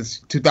Stockton since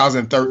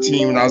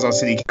 2013 when I was on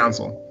city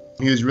council.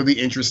 He was really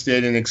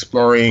interested in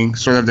exploring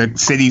sort of the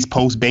city's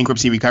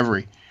post-bankruptcy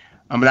recovery.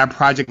 But that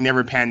project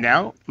never panned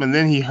out. And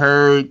then he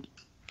heard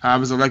I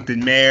was elected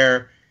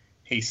mayor.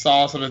 He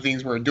saw some of the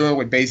things we were doing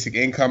with basic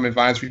income and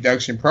violence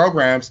reduction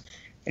programs.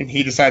 And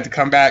he decided to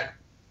come back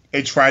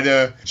and try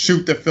to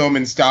shoot the film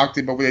in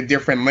Stockton, but with a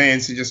different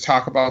lens, to just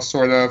talk about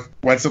sort of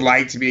what's it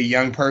like to be a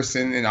young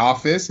person in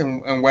office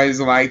and what is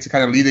it like to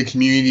kind of lead a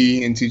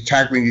community into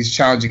tackling these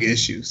challenging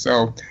issues.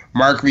 So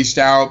Mark reached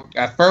out.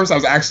 At first, I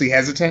was actually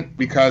hesitant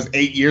because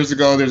 8 years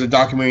ago, there's a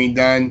documentary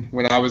done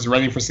when I was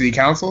running for city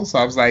council. So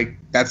I was like,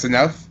 that's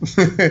enough.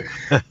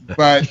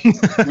 But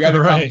we had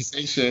a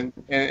conversation,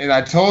 and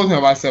I told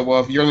him, I said,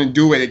 well, if you're going to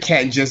do it, it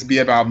can't just be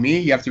about me.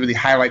 You have to really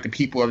highlight the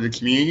people of the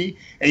community,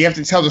 and you have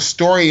to tell the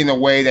story in a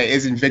way that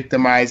isn't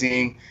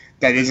victimizing,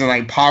 that isn't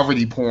like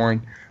poverty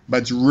porn,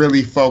 but to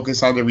really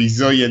focus on the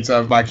resilience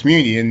of my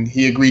community. And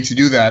he agreed to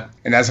do that,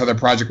 and that's how the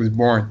project was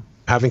born.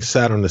 having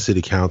sat on the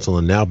city council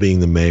and now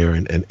being the mayor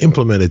and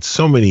implemented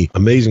so many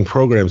amazing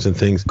programs and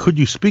things, could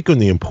you speak on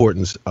the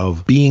importance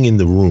of being in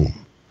the room?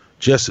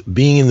 Just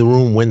being in the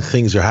room when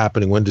things are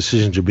happening, when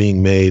decisions are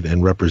being made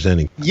and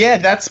representing. Yeah,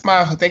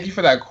 thank you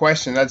for that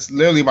question. That's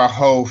literally my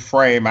whole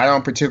frame. I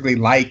don't particularly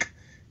like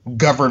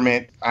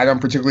government. I don't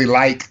particularly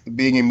like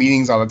being in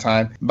meetings all the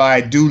time, but I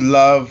do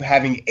love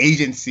having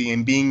agency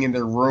and being in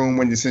the room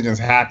when decisions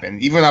happen.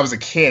 Even when I was a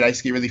kid, I used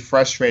to get really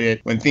frustrated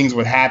when things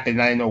would happen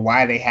and I didn't know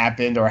why they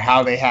happened or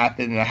how they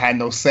happened, and I had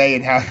no say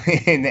in how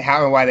and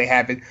why they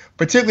happened,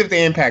 particularly if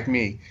they impact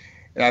me.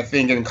 And I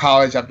think in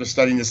college, after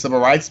studying the civil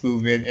rights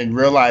movement and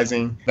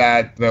realizing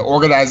that the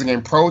organizing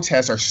and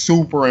protests are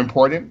super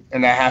important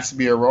and that has to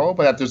be a role,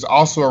 but that there's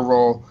also a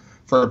role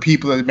for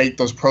people to make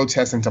those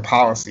protests into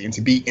policy and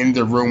to be in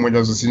the room when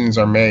those decisions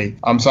are made.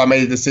 So I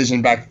made a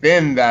decision back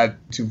then that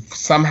to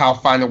somehow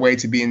find a way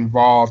to be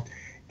involved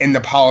in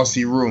the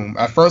policy room.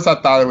 At first, I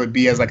thought it would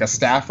be as like a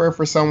staffer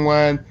for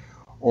someone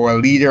or a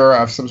leader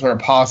of some sort of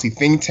policy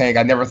think tank.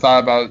 I never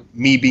thought about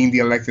me being the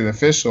elected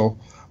official.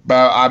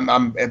 But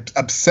I'm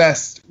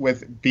obsessed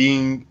with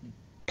being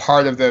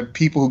part of the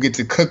people who get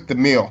to cook the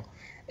meal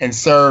and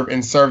serve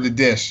the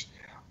dish.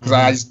 Because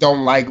I just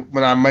don't like,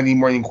 when I'm Monday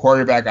morning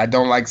quarterback, I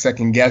don't like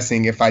second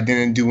guessing if I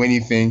didn't do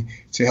anything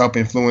to help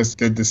influence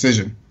the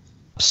decision.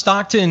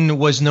 Stockton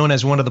was known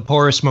as one of the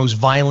poorest, most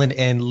violent,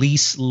 and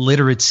least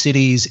literate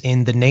cities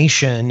in the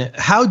nation.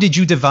 How did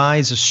you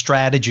devise a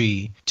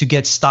strategy to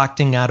get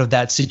Stockton out of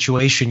that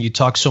situation? You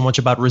talk so much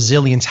about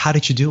resilience. How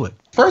did you do it?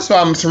 First of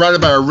all, I'm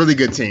surrounded by a really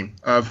good team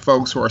of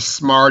folks who are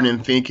smart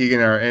and thinking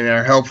and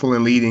are helpful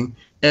in leading.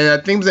 And I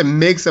think it was a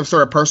mix of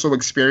sort of personal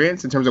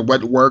experience in terms of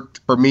what worked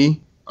for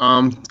me.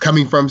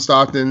 Coming from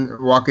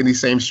Stockton, walking these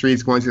same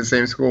streets, going to the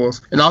same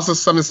schools, and also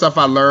some of the stuff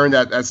I learned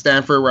at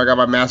Stanford, where I got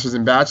my master's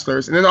and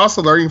bachelor's, and then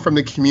also learning from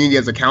the community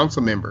as a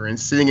council member and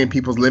sitting in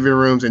people's living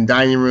rooms and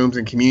dining rooms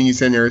and community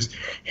centers,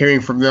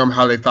 hearing from them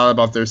how they thought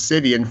about their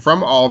city. And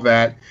from all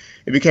that,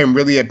 it became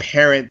really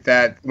apparent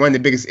that one of the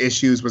biggest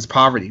issues was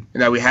poverty,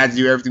 and that we had to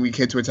do everything we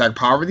could to attack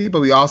poverty, but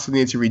we also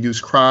needed to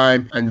reduce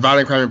crime, and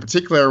violent crime in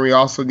particular, and we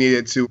also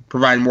needed to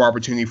provide more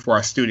opportunity for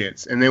our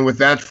students. And then with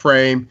that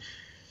frame,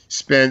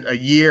 spent a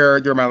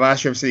year during my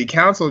last year of city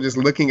council just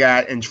looking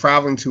at and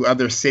traveling to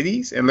other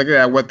cities and looking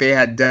at what they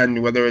had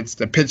done, whether it's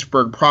the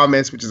Pittsburgh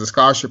Promise, which is a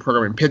scholarship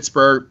program in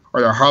Pittsburgh,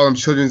 or the Harlem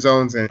Children's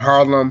Zones in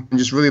Harlem, and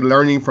just really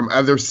learning from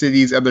other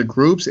cities, other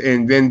groups,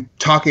 and then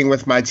talking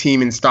with my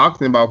team in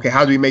Stockton about, okay,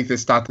 how do we make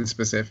this Stockton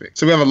specific?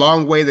 So we have a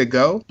long way to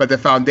go, but the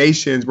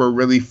foundations were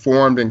really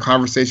formed in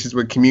conversations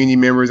with community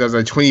members as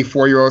a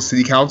 24-year-old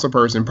city council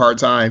person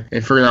part-time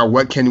and figuring out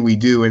what can we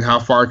do and how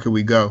far could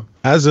we go.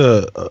 As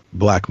a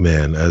black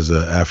man, as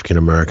an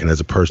African-American, as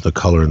a person of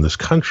color in this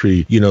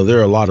country, there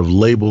are a lot of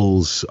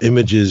labels,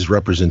 images,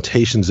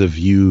 representations of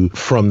you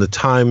from the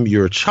time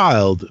you're a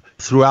child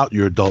throughout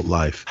your adult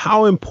life.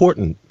 How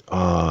important,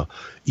 Ayanna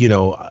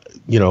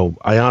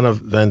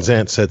Van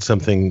Zant said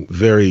something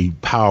very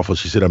powerful.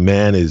 She said, a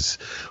man is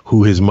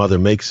who his mother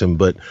makes him.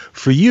 But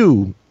for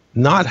you,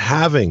 not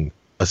having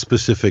a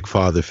specific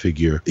father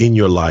figure in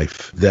your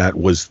life that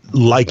was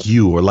like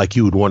you or like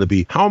you would want to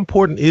be, how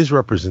important is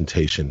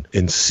representation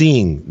in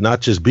seeing,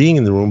 not just being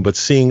in the room, but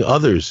seeing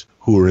others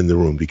who are in the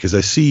room? Because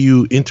I see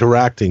you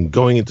interacting,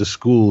 going into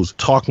schools,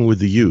 talking with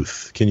the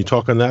youth. Can you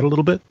talk on that a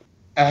little bit?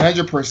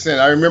 100%.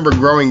 I remember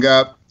growing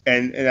up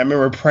and I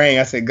remember praying.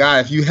 I said,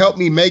 God, if you help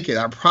me make it,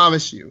 I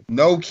promise you,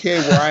 no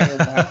kid where I am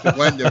will have to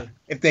wonder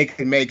if they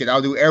can make it.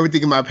 I'll do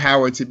everything in my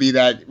power to be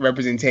that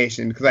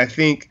representation, because I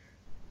think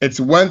it's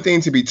one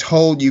thing to be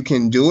told you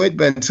can do it,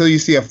 but until you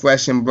see a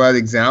flesh and blood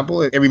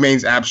example, it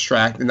remains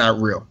abstract and not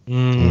real.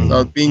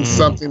 So being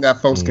something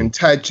that folks can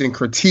touch and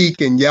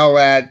critique and yell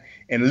at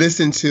and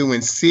listen to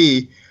and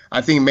see,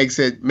 I think makes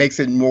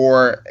it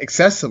more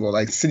accessible.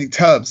 Like city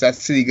tubs,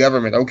 that's city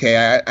government.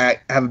 Okay, I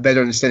have a better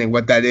understanding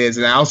what that is.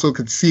 And I also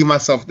could see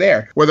myself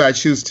there, whether I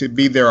choose to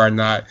be there or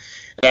not.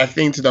 And I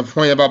think to the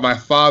point about my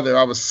father,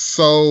 I was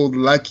so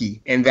lucky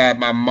in that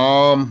my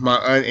mom, my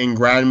aunt, and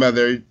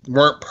grandmother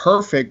weren't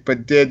perfect,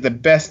 but did the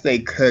best they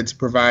could to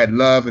provide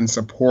love and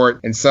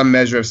support and some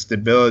measure of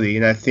stability.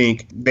 And I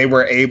think they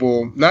were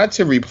able not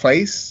to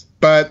replace,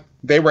 but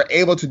they were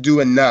able to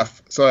do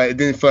enough so it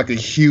didn't feel like a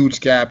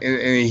huge gap and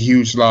a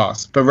huge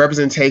loss. But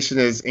representation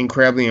is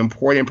incredibly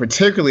important,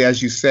 particularly,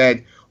 as you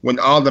said, when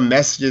all the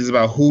messages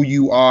about who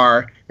you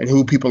are and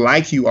who people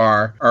like you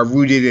are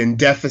rooted in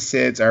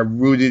deficits, are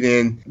rooted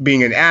in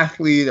being an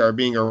athlete or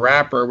being a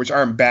rapper, which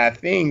aren't bad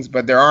things,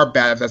 but there are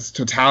bad. That's the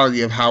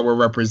totality of how we're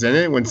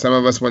represented. When some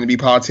of us want to be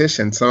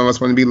politicians, some of us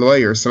want to be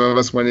lawyers, some of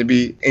us want to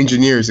be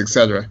engineers,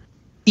 etc.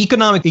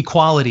 Economic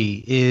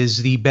equality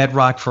is the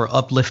bedrock for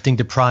uplifting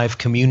deprived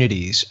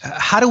communities.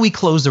 How do we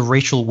close the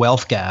racial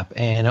wealth gap?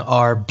 And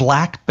are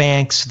black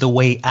banks the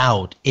way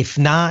out? If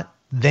not,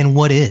 then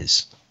what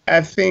is?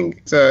 I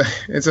think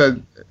it's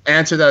a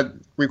answer that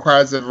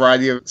requires a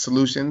variety of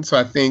solutions. So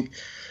I think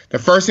The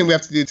first thing we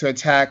have to do to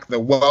attack the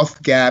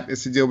wealth gap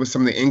is to deal with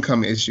some of the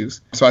income issues.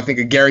 So I think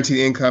a guaranteed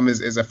income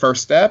is a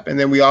first step. And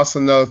then we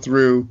also know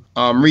through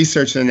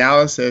research and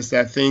analysis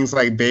that things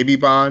like baby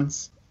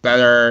bonds that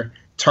are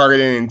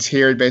targeted and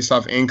tiered based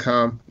off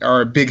income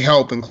are a big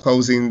help in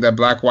closing the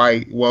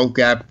black-white wealth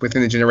gap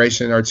within a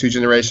generation or two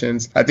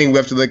generations. I think we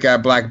have to look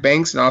at black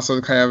banks and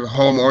also kind of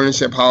home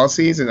ownership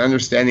policies and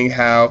understanding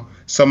how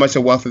so much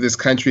of wealth of this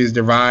country is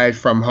derived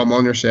from home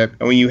ownership.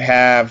 And when you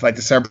have like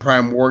the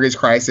subprime mortgage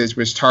crisis,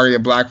 which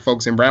targeted black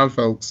folks and brown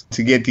folks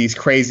to get these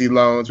crazy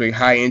loans with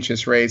high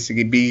interest rates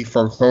to be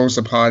foreclosed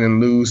upon and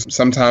lose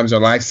sometimes their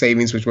life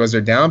savings, which was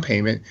their down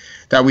payment,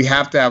 that we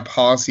have to have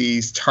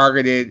policies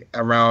targeted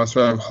around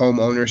sort of home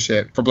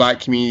ownership for black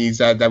communities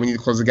that we need to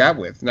close the gap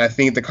with. And I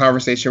think the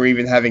conversation we're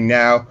even having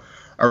now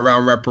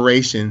around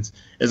reparations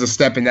is a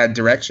step in that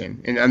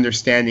direction, in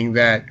understanding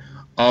that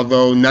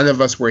although none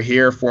of us were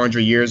here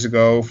 400 years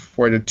ago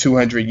for the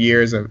 200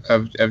 years of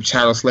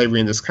chattel slavery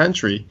in this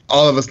country,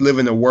 all of us live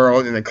in a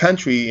world, in a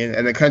country,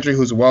 and a country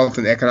whose wealth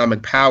and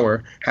economic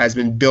power has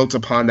been built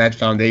upon that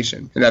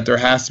foundation, and that there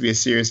has to be a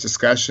serious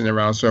discussion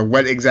around sort of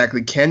what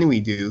exactly can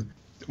we do.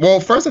 Well,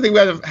 first, I think we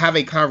have to have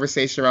a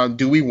conversation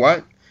around,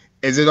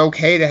 is it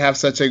okay to have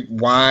such a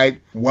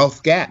wide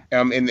wealth gap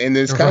in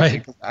this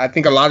country? Right. I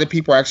think a lot of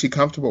people are actually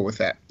comfortable with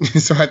that.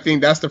 So I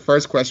think that's the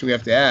first question we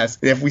have to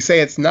ask. And if we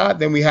say it's not,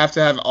 then we have to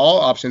have all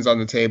options on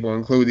the table,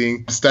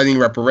 including studying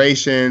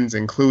reparations,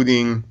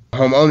 including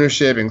home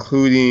ownership,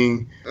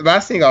 including... The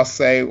last thing I'll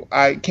say,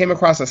 I came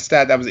across a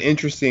stat that was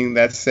interesting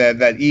that said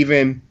that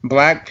even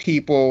black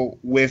people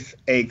with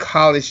a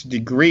college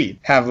degree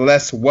have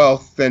less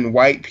wealth than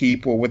white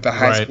people with a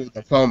high school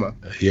diploma.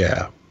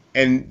 Yeah.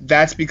 And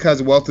that's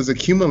because wealth is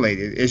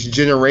accumulated. It's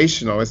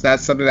generational. It's not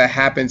something that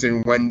happens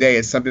in one day.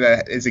 It's something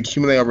that is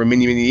accumulated over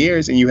many, many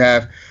years. And you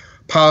have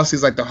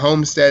policies like the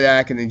Homestead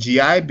Act and the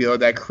GI Bill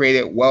that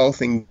created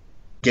wealth and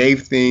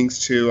gave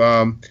things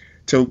to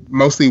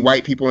mostly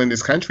white people in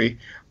this country.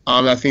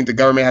 I think the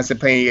government has to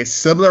play a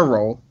similar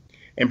role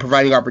in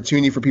providing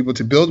opportunity for people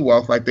to build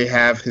wealth like they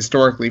have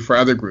historically for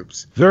other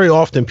groups. Very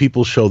often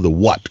people show the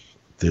what.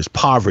 There's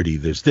poverty,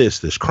 there's this,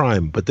 there's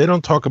crime, but they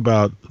don't talk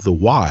about the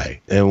why.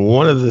 And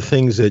one of the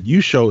things that you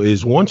show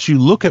is once you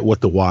look at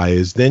what the why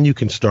is, then you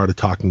can start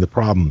attacking the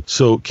problem.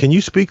 So can you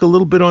speak a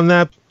little bit on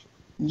that?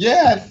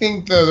 Yeah, I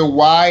think the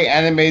why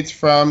animates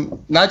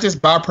from not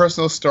just my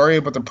personal story,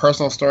 but the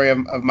personal story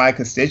of my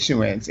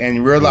constituents,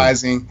 and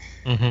realizing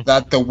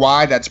that the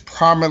why that's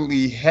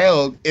prominently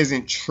held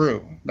isn't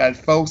true, that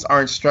folks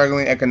aren't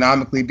struggling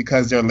economically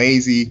because they're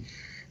lazy,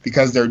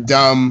 because they're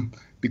dumb,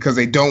 because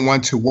they don't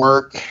want to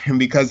work, and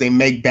because they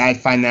make bad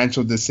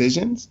financial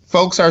decisions.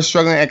 Folks are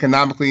struggling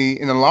economically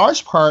in a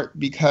large part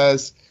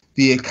because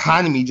the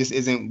economy just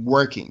isn't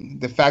working.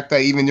 The fact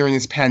that even during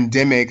this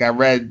pandemic, I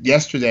read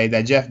yesterday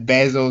that Jeff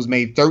Bezos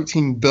made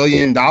 $13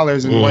 billion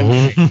in 1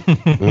 day.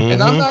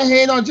 And I'm not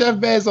hating on Jeff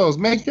Bezos.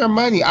 Make your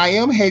money. I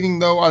am hating,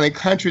 though, on a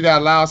country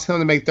that allows him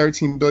to make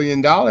 $13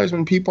 billion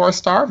when people are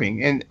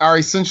starving and our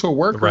essential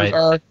workers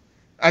are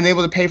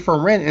unable to pay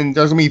for rent, and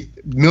there's going to be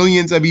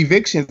millions of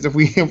evictions if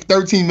we have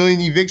 13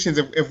 million evictions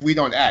if we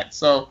don't act.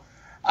 So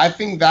I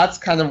think that's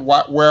kind of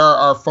where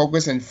our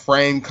focus and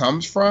frame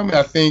comes from. And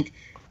I think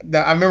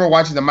that I remember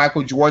watching the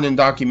Michael Jordan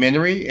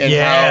documentary and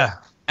how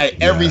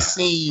at every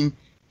scene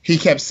he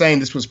kept saying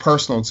this was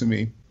personal to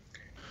me.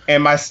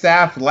 And my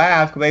staff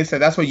laughed because they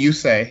said, that's what you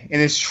say.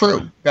 And it's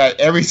true that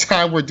every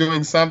time we're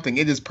doing something,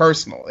 it is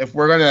personal. If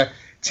we're going to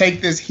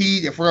take this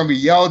heat, if we're going to be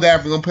yelled at,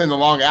 if we're going to put in the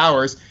long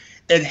hours,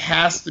 it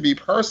has to be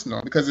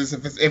personal, because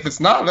if it's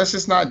not, let's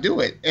just not do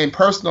it. And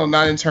personal,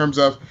 not in terms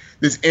of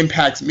this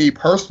impacts me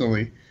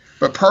personally,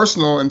 but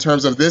personal in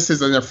terms of this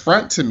is an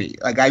affront to me.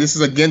 Like this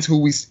is against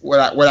what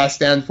I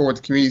stand for, what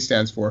the community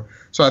stands for.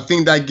 So I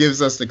think that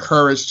gives us the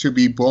courage to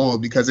be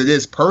bold, because it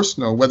is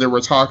personal, whether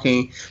we're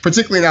talking,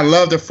 particularly, and I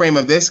love the frame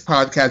of this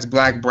podcast,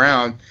 Black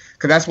Brown,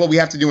 because that's what we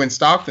have to do in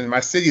Stockton. My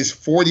city is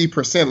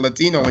 40%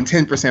 Latino and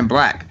 10%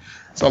 Black.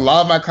 So a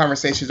lot of my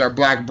conversations are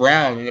Black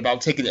Brown and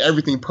about taking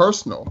everything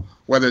personal,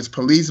 whether it's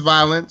police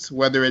violence,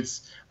 whether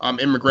it's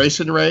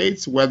immigration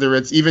raids, whether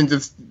it's even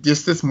just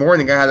this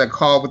morning I had a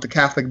call with the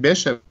Catholic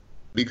bishop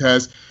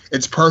because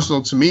it's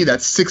personal to me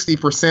that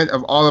 60%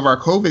 of all of our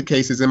COVID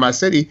cases in my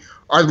city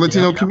are the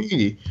Latino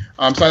community.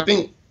 So I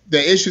think the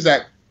issues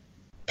that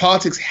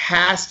politics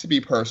has to be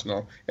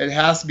personal. It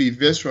has to be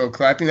visceral,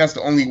 because I think that's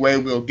the only way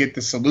we'll get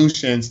the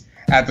solutions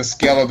at the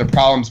scale of the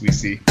problems we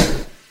see.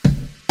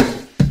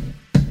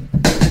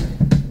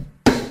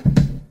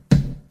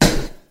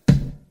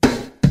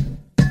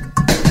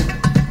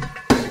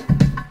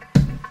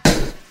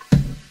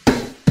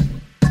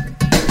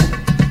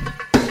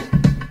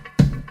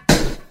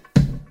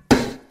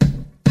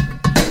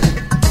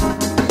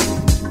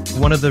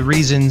 One of the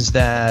reasons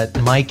that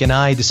Mike and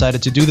I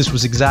decided to do this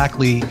was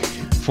exactly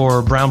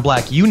for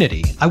Brown-Black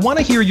unity. I want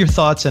to hear your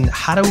thoughts on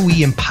how do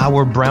we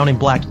empower Brown and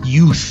Black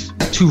youth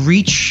to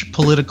reach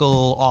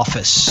political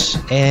office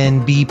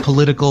and be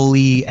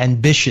politically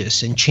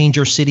ambitious and change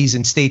our cities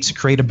and states to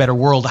create a better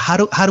world. How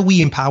do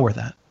we empower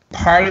that?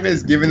 Part of it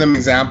is giving them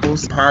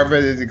examples. Part of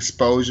it is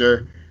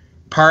exposure.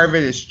 Part of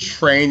it is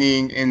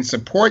training and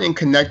support and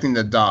connecting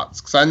the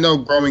dots. Because I know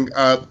growing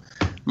up,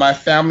 my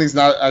family's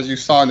not, as you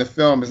saw in the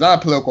film, is not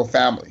a political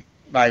family.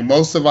 Like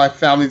most of my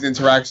family's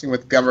interaction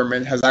with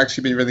government has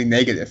actually been really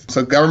negative.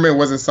 So government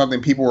wasn't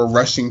something people were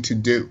rushing to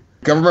do.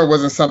 Government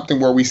wasn't something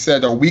where we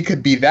said, oh, we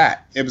could be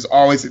that. It was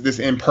always this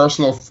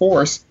impersonal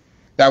force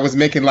that was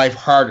making life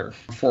harder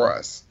for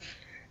us.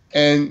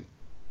 And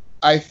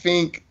I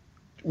think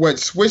what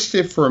switched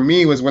it for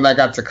me was when I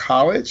got to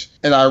college.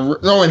 And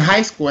in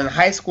high school. In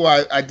high school,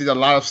 I did a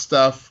lot of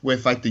stuff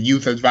with like the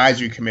Youth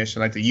Advisory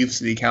Commission, like the Youth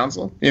City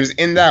Council. And it was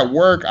in that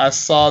work I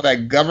saw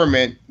that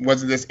government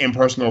wasn't this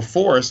impersonal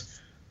force.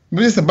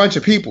 But just a bunch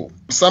of people,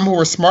 some who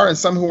were smart and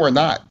some who were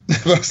not.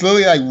 It was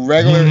literally like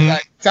regular.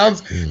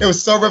 It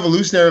was so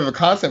revolutionary of a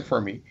concept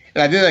for me.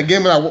 And I did it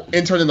again when I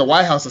interned in the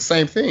White House, the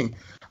same thing.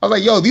 I was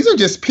like, yo, these are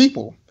just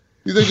people.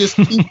 These are just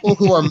people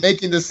who are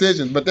making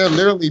decisions, but they're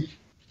literally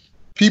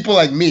people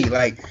like me.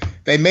 Like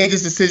they made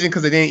this decision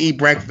because they didn't eat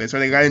breakfast or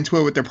they got into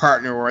it with their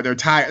partner or they're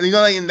tired. You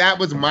know, like, and that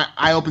was my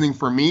eye-opening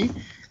for me.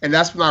 And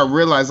that's when I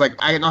realized, like,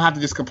 I don't have to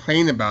just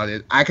complain about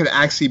it. I could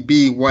actually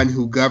be one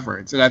who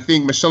governs. And I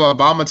think Michelle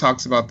Obama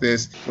talks about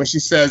this when she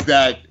says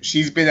that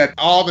she's been at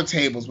all the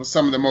tables with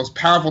some of the most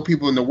powerful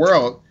people in the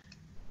world,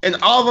 and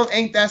all of them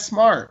ain't that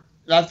smart.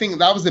 And I think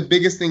that was the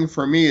biggest thing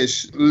for me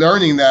is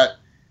learning that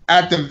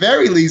at the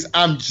very least,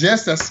 I'm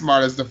just as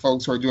smart as the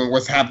folks who are doing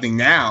what's happening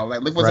now.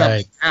 Like, look what's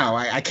happening now.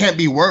 I can't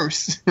be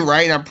worse,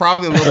 right? And I'm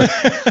probably a little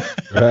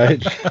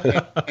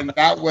right. And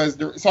that was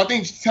so I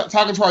think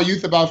talking to our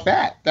youth about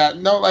that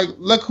no, like,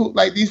 look who,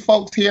 like, these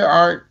folks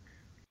here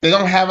they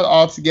don't have it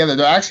all together.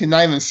 They're actually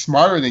not even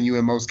smarter than you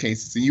in most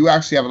cases. And you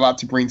actually have a lot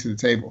to bring to the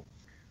table.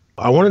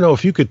 I want to know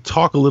if you could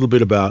talk a little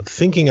bit about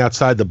thinking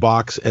outside the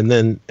box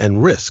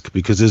and risk,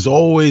 because there's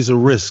always a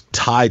risk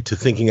tied to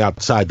thinking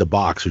outside the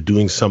box or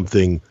doing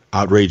something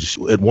outrageous.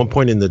 At one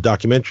point in the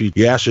documentary,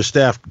 you ask your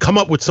staff, come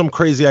up with some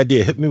crazy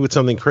idea, hit me with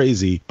something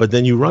crazy, but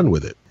then you run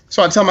with it.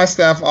 So I tell my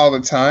staff all the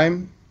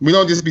time, we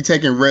don't just be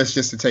taking risks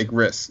just to take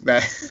risks.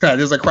 That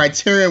there's a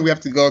criterion we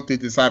have to go through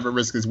to decide if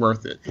risk is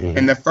worth it. Mm-hmm.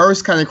 And the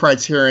first kind of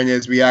criterion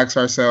is we ask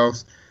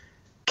ourselves,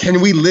 can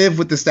we live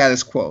with the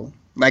status quo?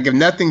 Like, if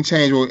nothing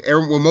changed,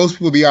 will most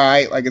people be all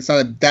right? Like, it's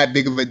not that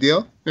big of a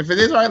deal? If it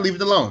is, all right, leave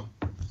it alone.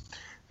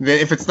 Then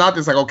if it's not,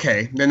 it's like,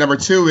 okay. Then number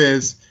two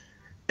is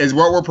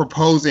what we're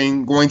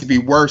proposing going to be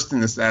worse than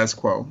the status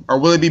quo? Or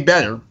will it be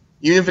better?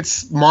 Even if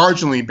it's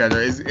marginally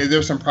better, is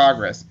there some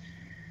progress?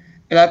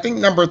 And I think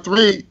number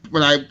three,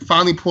 when I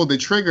finally pulled the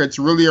trigger, it's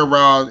really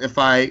around if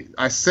I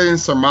sit and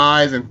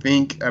surmise and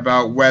think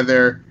about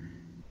whether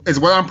is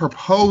what I'm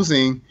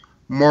proposing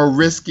more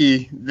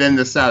risky than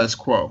the status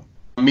quo.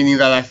 Meaning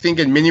that I think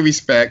in many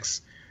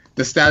respects,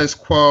 the status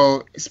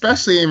quo,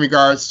 especially in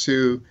regards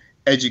to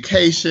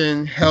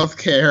education,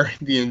 healthcare,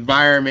 the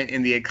environment,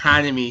 and the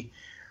economy,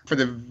 for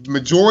the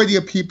majority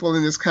of people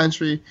in this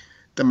country,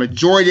 the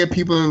majority of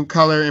people in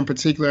color in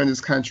particular in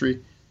this country,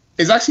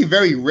 is actually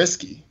very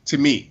risky to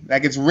me.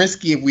 Like, it's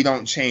risky if we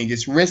don't change.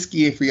 It's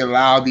risky if we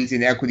allow these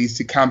inequities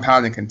to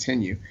compound and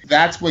continue.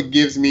 That's what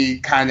gives me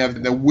kind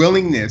of the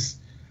willingness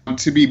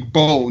to be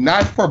bold,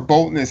 not for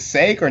boldness'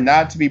 sake or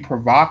not to be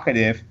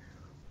provocative,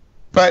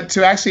 but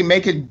to actually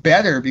make it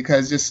better,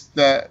 because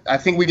I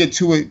think we get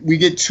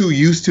too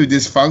used to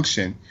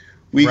dysfunction.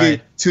 We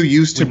get too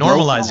used to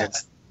normalize it.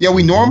 Yeah,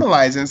 we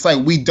normalize it. It's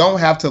like we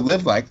don't have to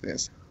live like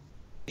this.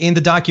 In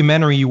the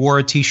documentary, you wore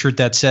a T-shirt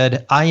that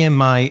said, "I am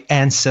my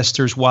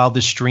ancestors'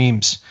 wildest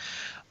dreams."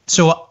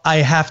 So I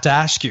have to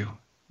ask you,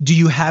 do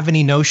you have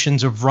any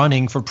notions of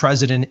running for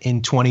president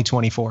in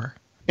 2024?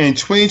 In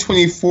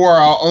 2024,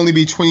 I'll only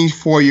be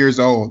 24 years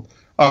old.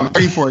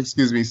 34,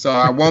 excuse me. So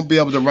I won't be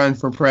able to run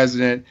for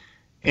president.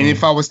 And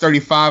if I was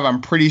 35, I'm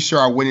pretty sure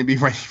I wouldn't be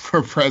running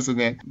for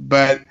president.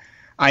 But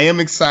I am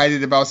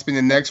excited about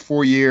spending the next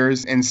 4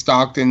 years in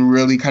Stockton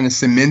really kind of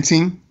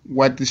cementing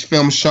what this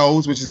film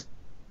shows, which is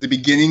the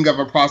beginning of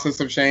a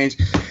process of change.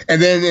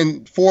 And then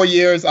in 4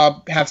 years, I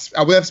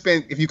will have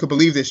spent, if you could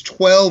believe this,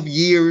 12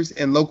 years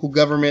in local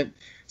government.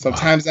 So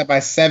times that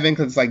by 7,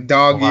 because it's like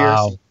dog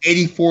years.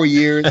 84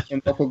 years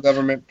in local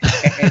government.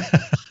 And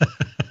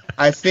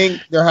I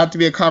think there have to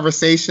be a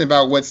conversation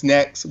about what's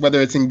next,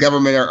 whether it's in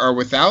government or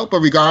without. But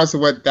regardless of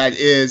what that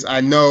is,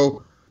 I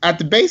know at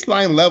the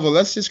baseline level,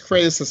 let's just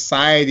create a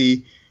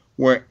society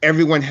where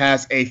everyone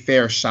has a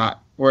fair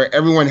shot, where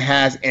everyone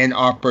has an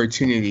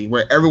opportunity,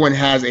 where everyone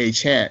has a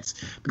chance.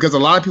 Because a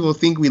lot of people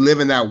think we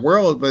live in that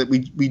world, but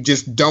we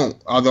just don't,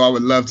 although I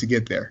would love to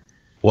get there.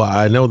 Well,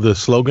 I know the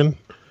slogan,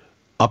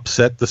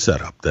 upset the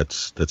setup.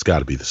 That's got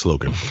to be the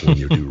slogan when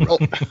you do run.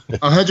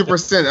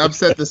 100%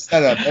 upset the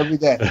setup every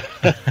day.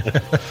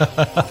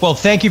 Well,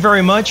 thank you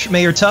very much,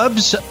 Mayor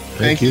Tubbs.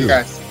 Thank you,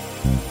 guys.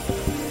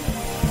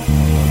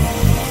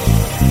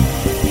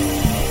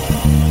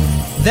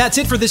 That's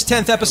it for this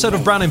 10th episode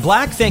of Brown and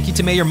Black. Thank you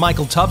to Mayor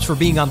Michael Tubbs for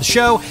being on the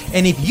show.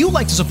 And if you'd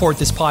like to support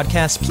this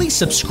podcast, please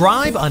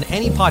subscribe on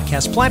any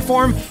podcast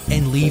platform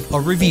and leave a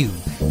review.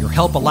 Your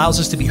help allows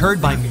us to be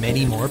heard by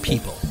many more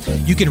people.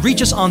 You can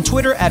reach us on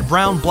Twitter at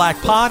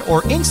BrownBlackPod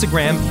or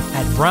Instagram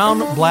at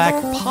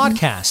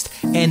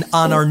BrownBlackPodcast and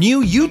on our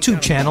new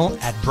YouTube channel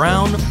at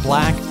Brown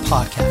Black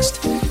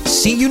Podcast.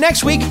 See you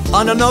next week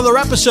on another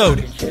episode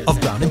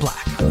of Brown and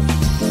Black.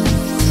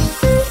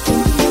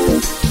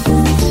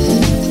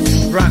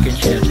 Rockin'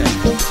 chair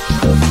time.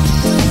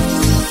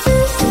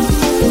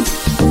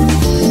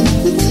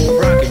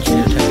 Rockin'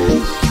 chair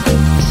time.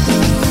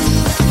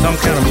 Some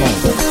kind of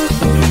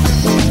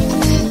moment.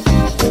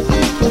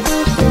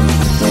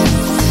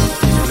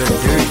 It's a little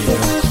dirty, you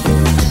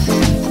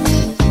know.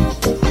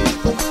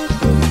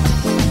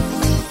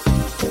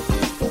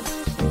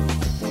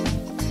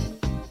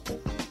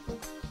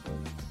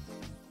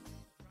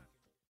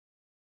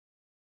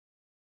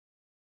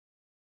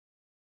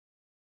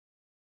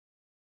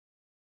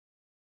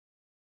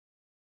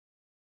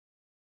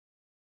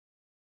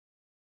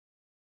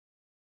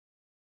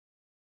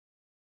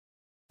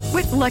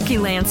 With Lucky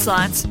Land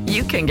Slots,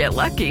 you can get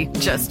lucky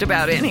just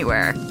about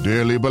anywhere.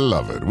 Dearly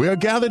beloved, we are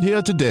gathered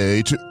here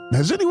today to...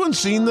 Has anyone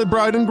seen the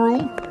bride and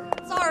groom?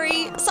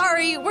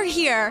 Sorry, we're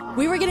here.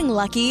 We were getting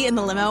lucky in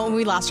the limo and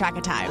we lost track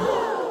of time.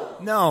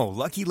 No,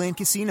 Lucky Land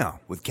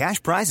Casino, with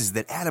cash prizes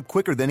that add up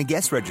quicker than a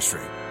guest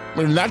registry.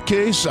 In that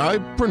case, I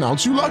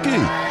pronounce you lucky.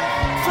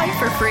 Play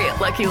for free at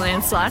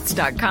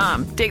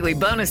LuckyLandSlots.com. Daily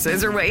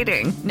bonuses are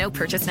waiting. No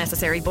purchase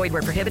necessary. Void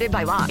where prohibited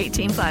by law.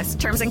 18+.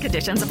 Terms and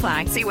conditions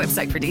apply. See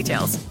website for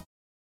details.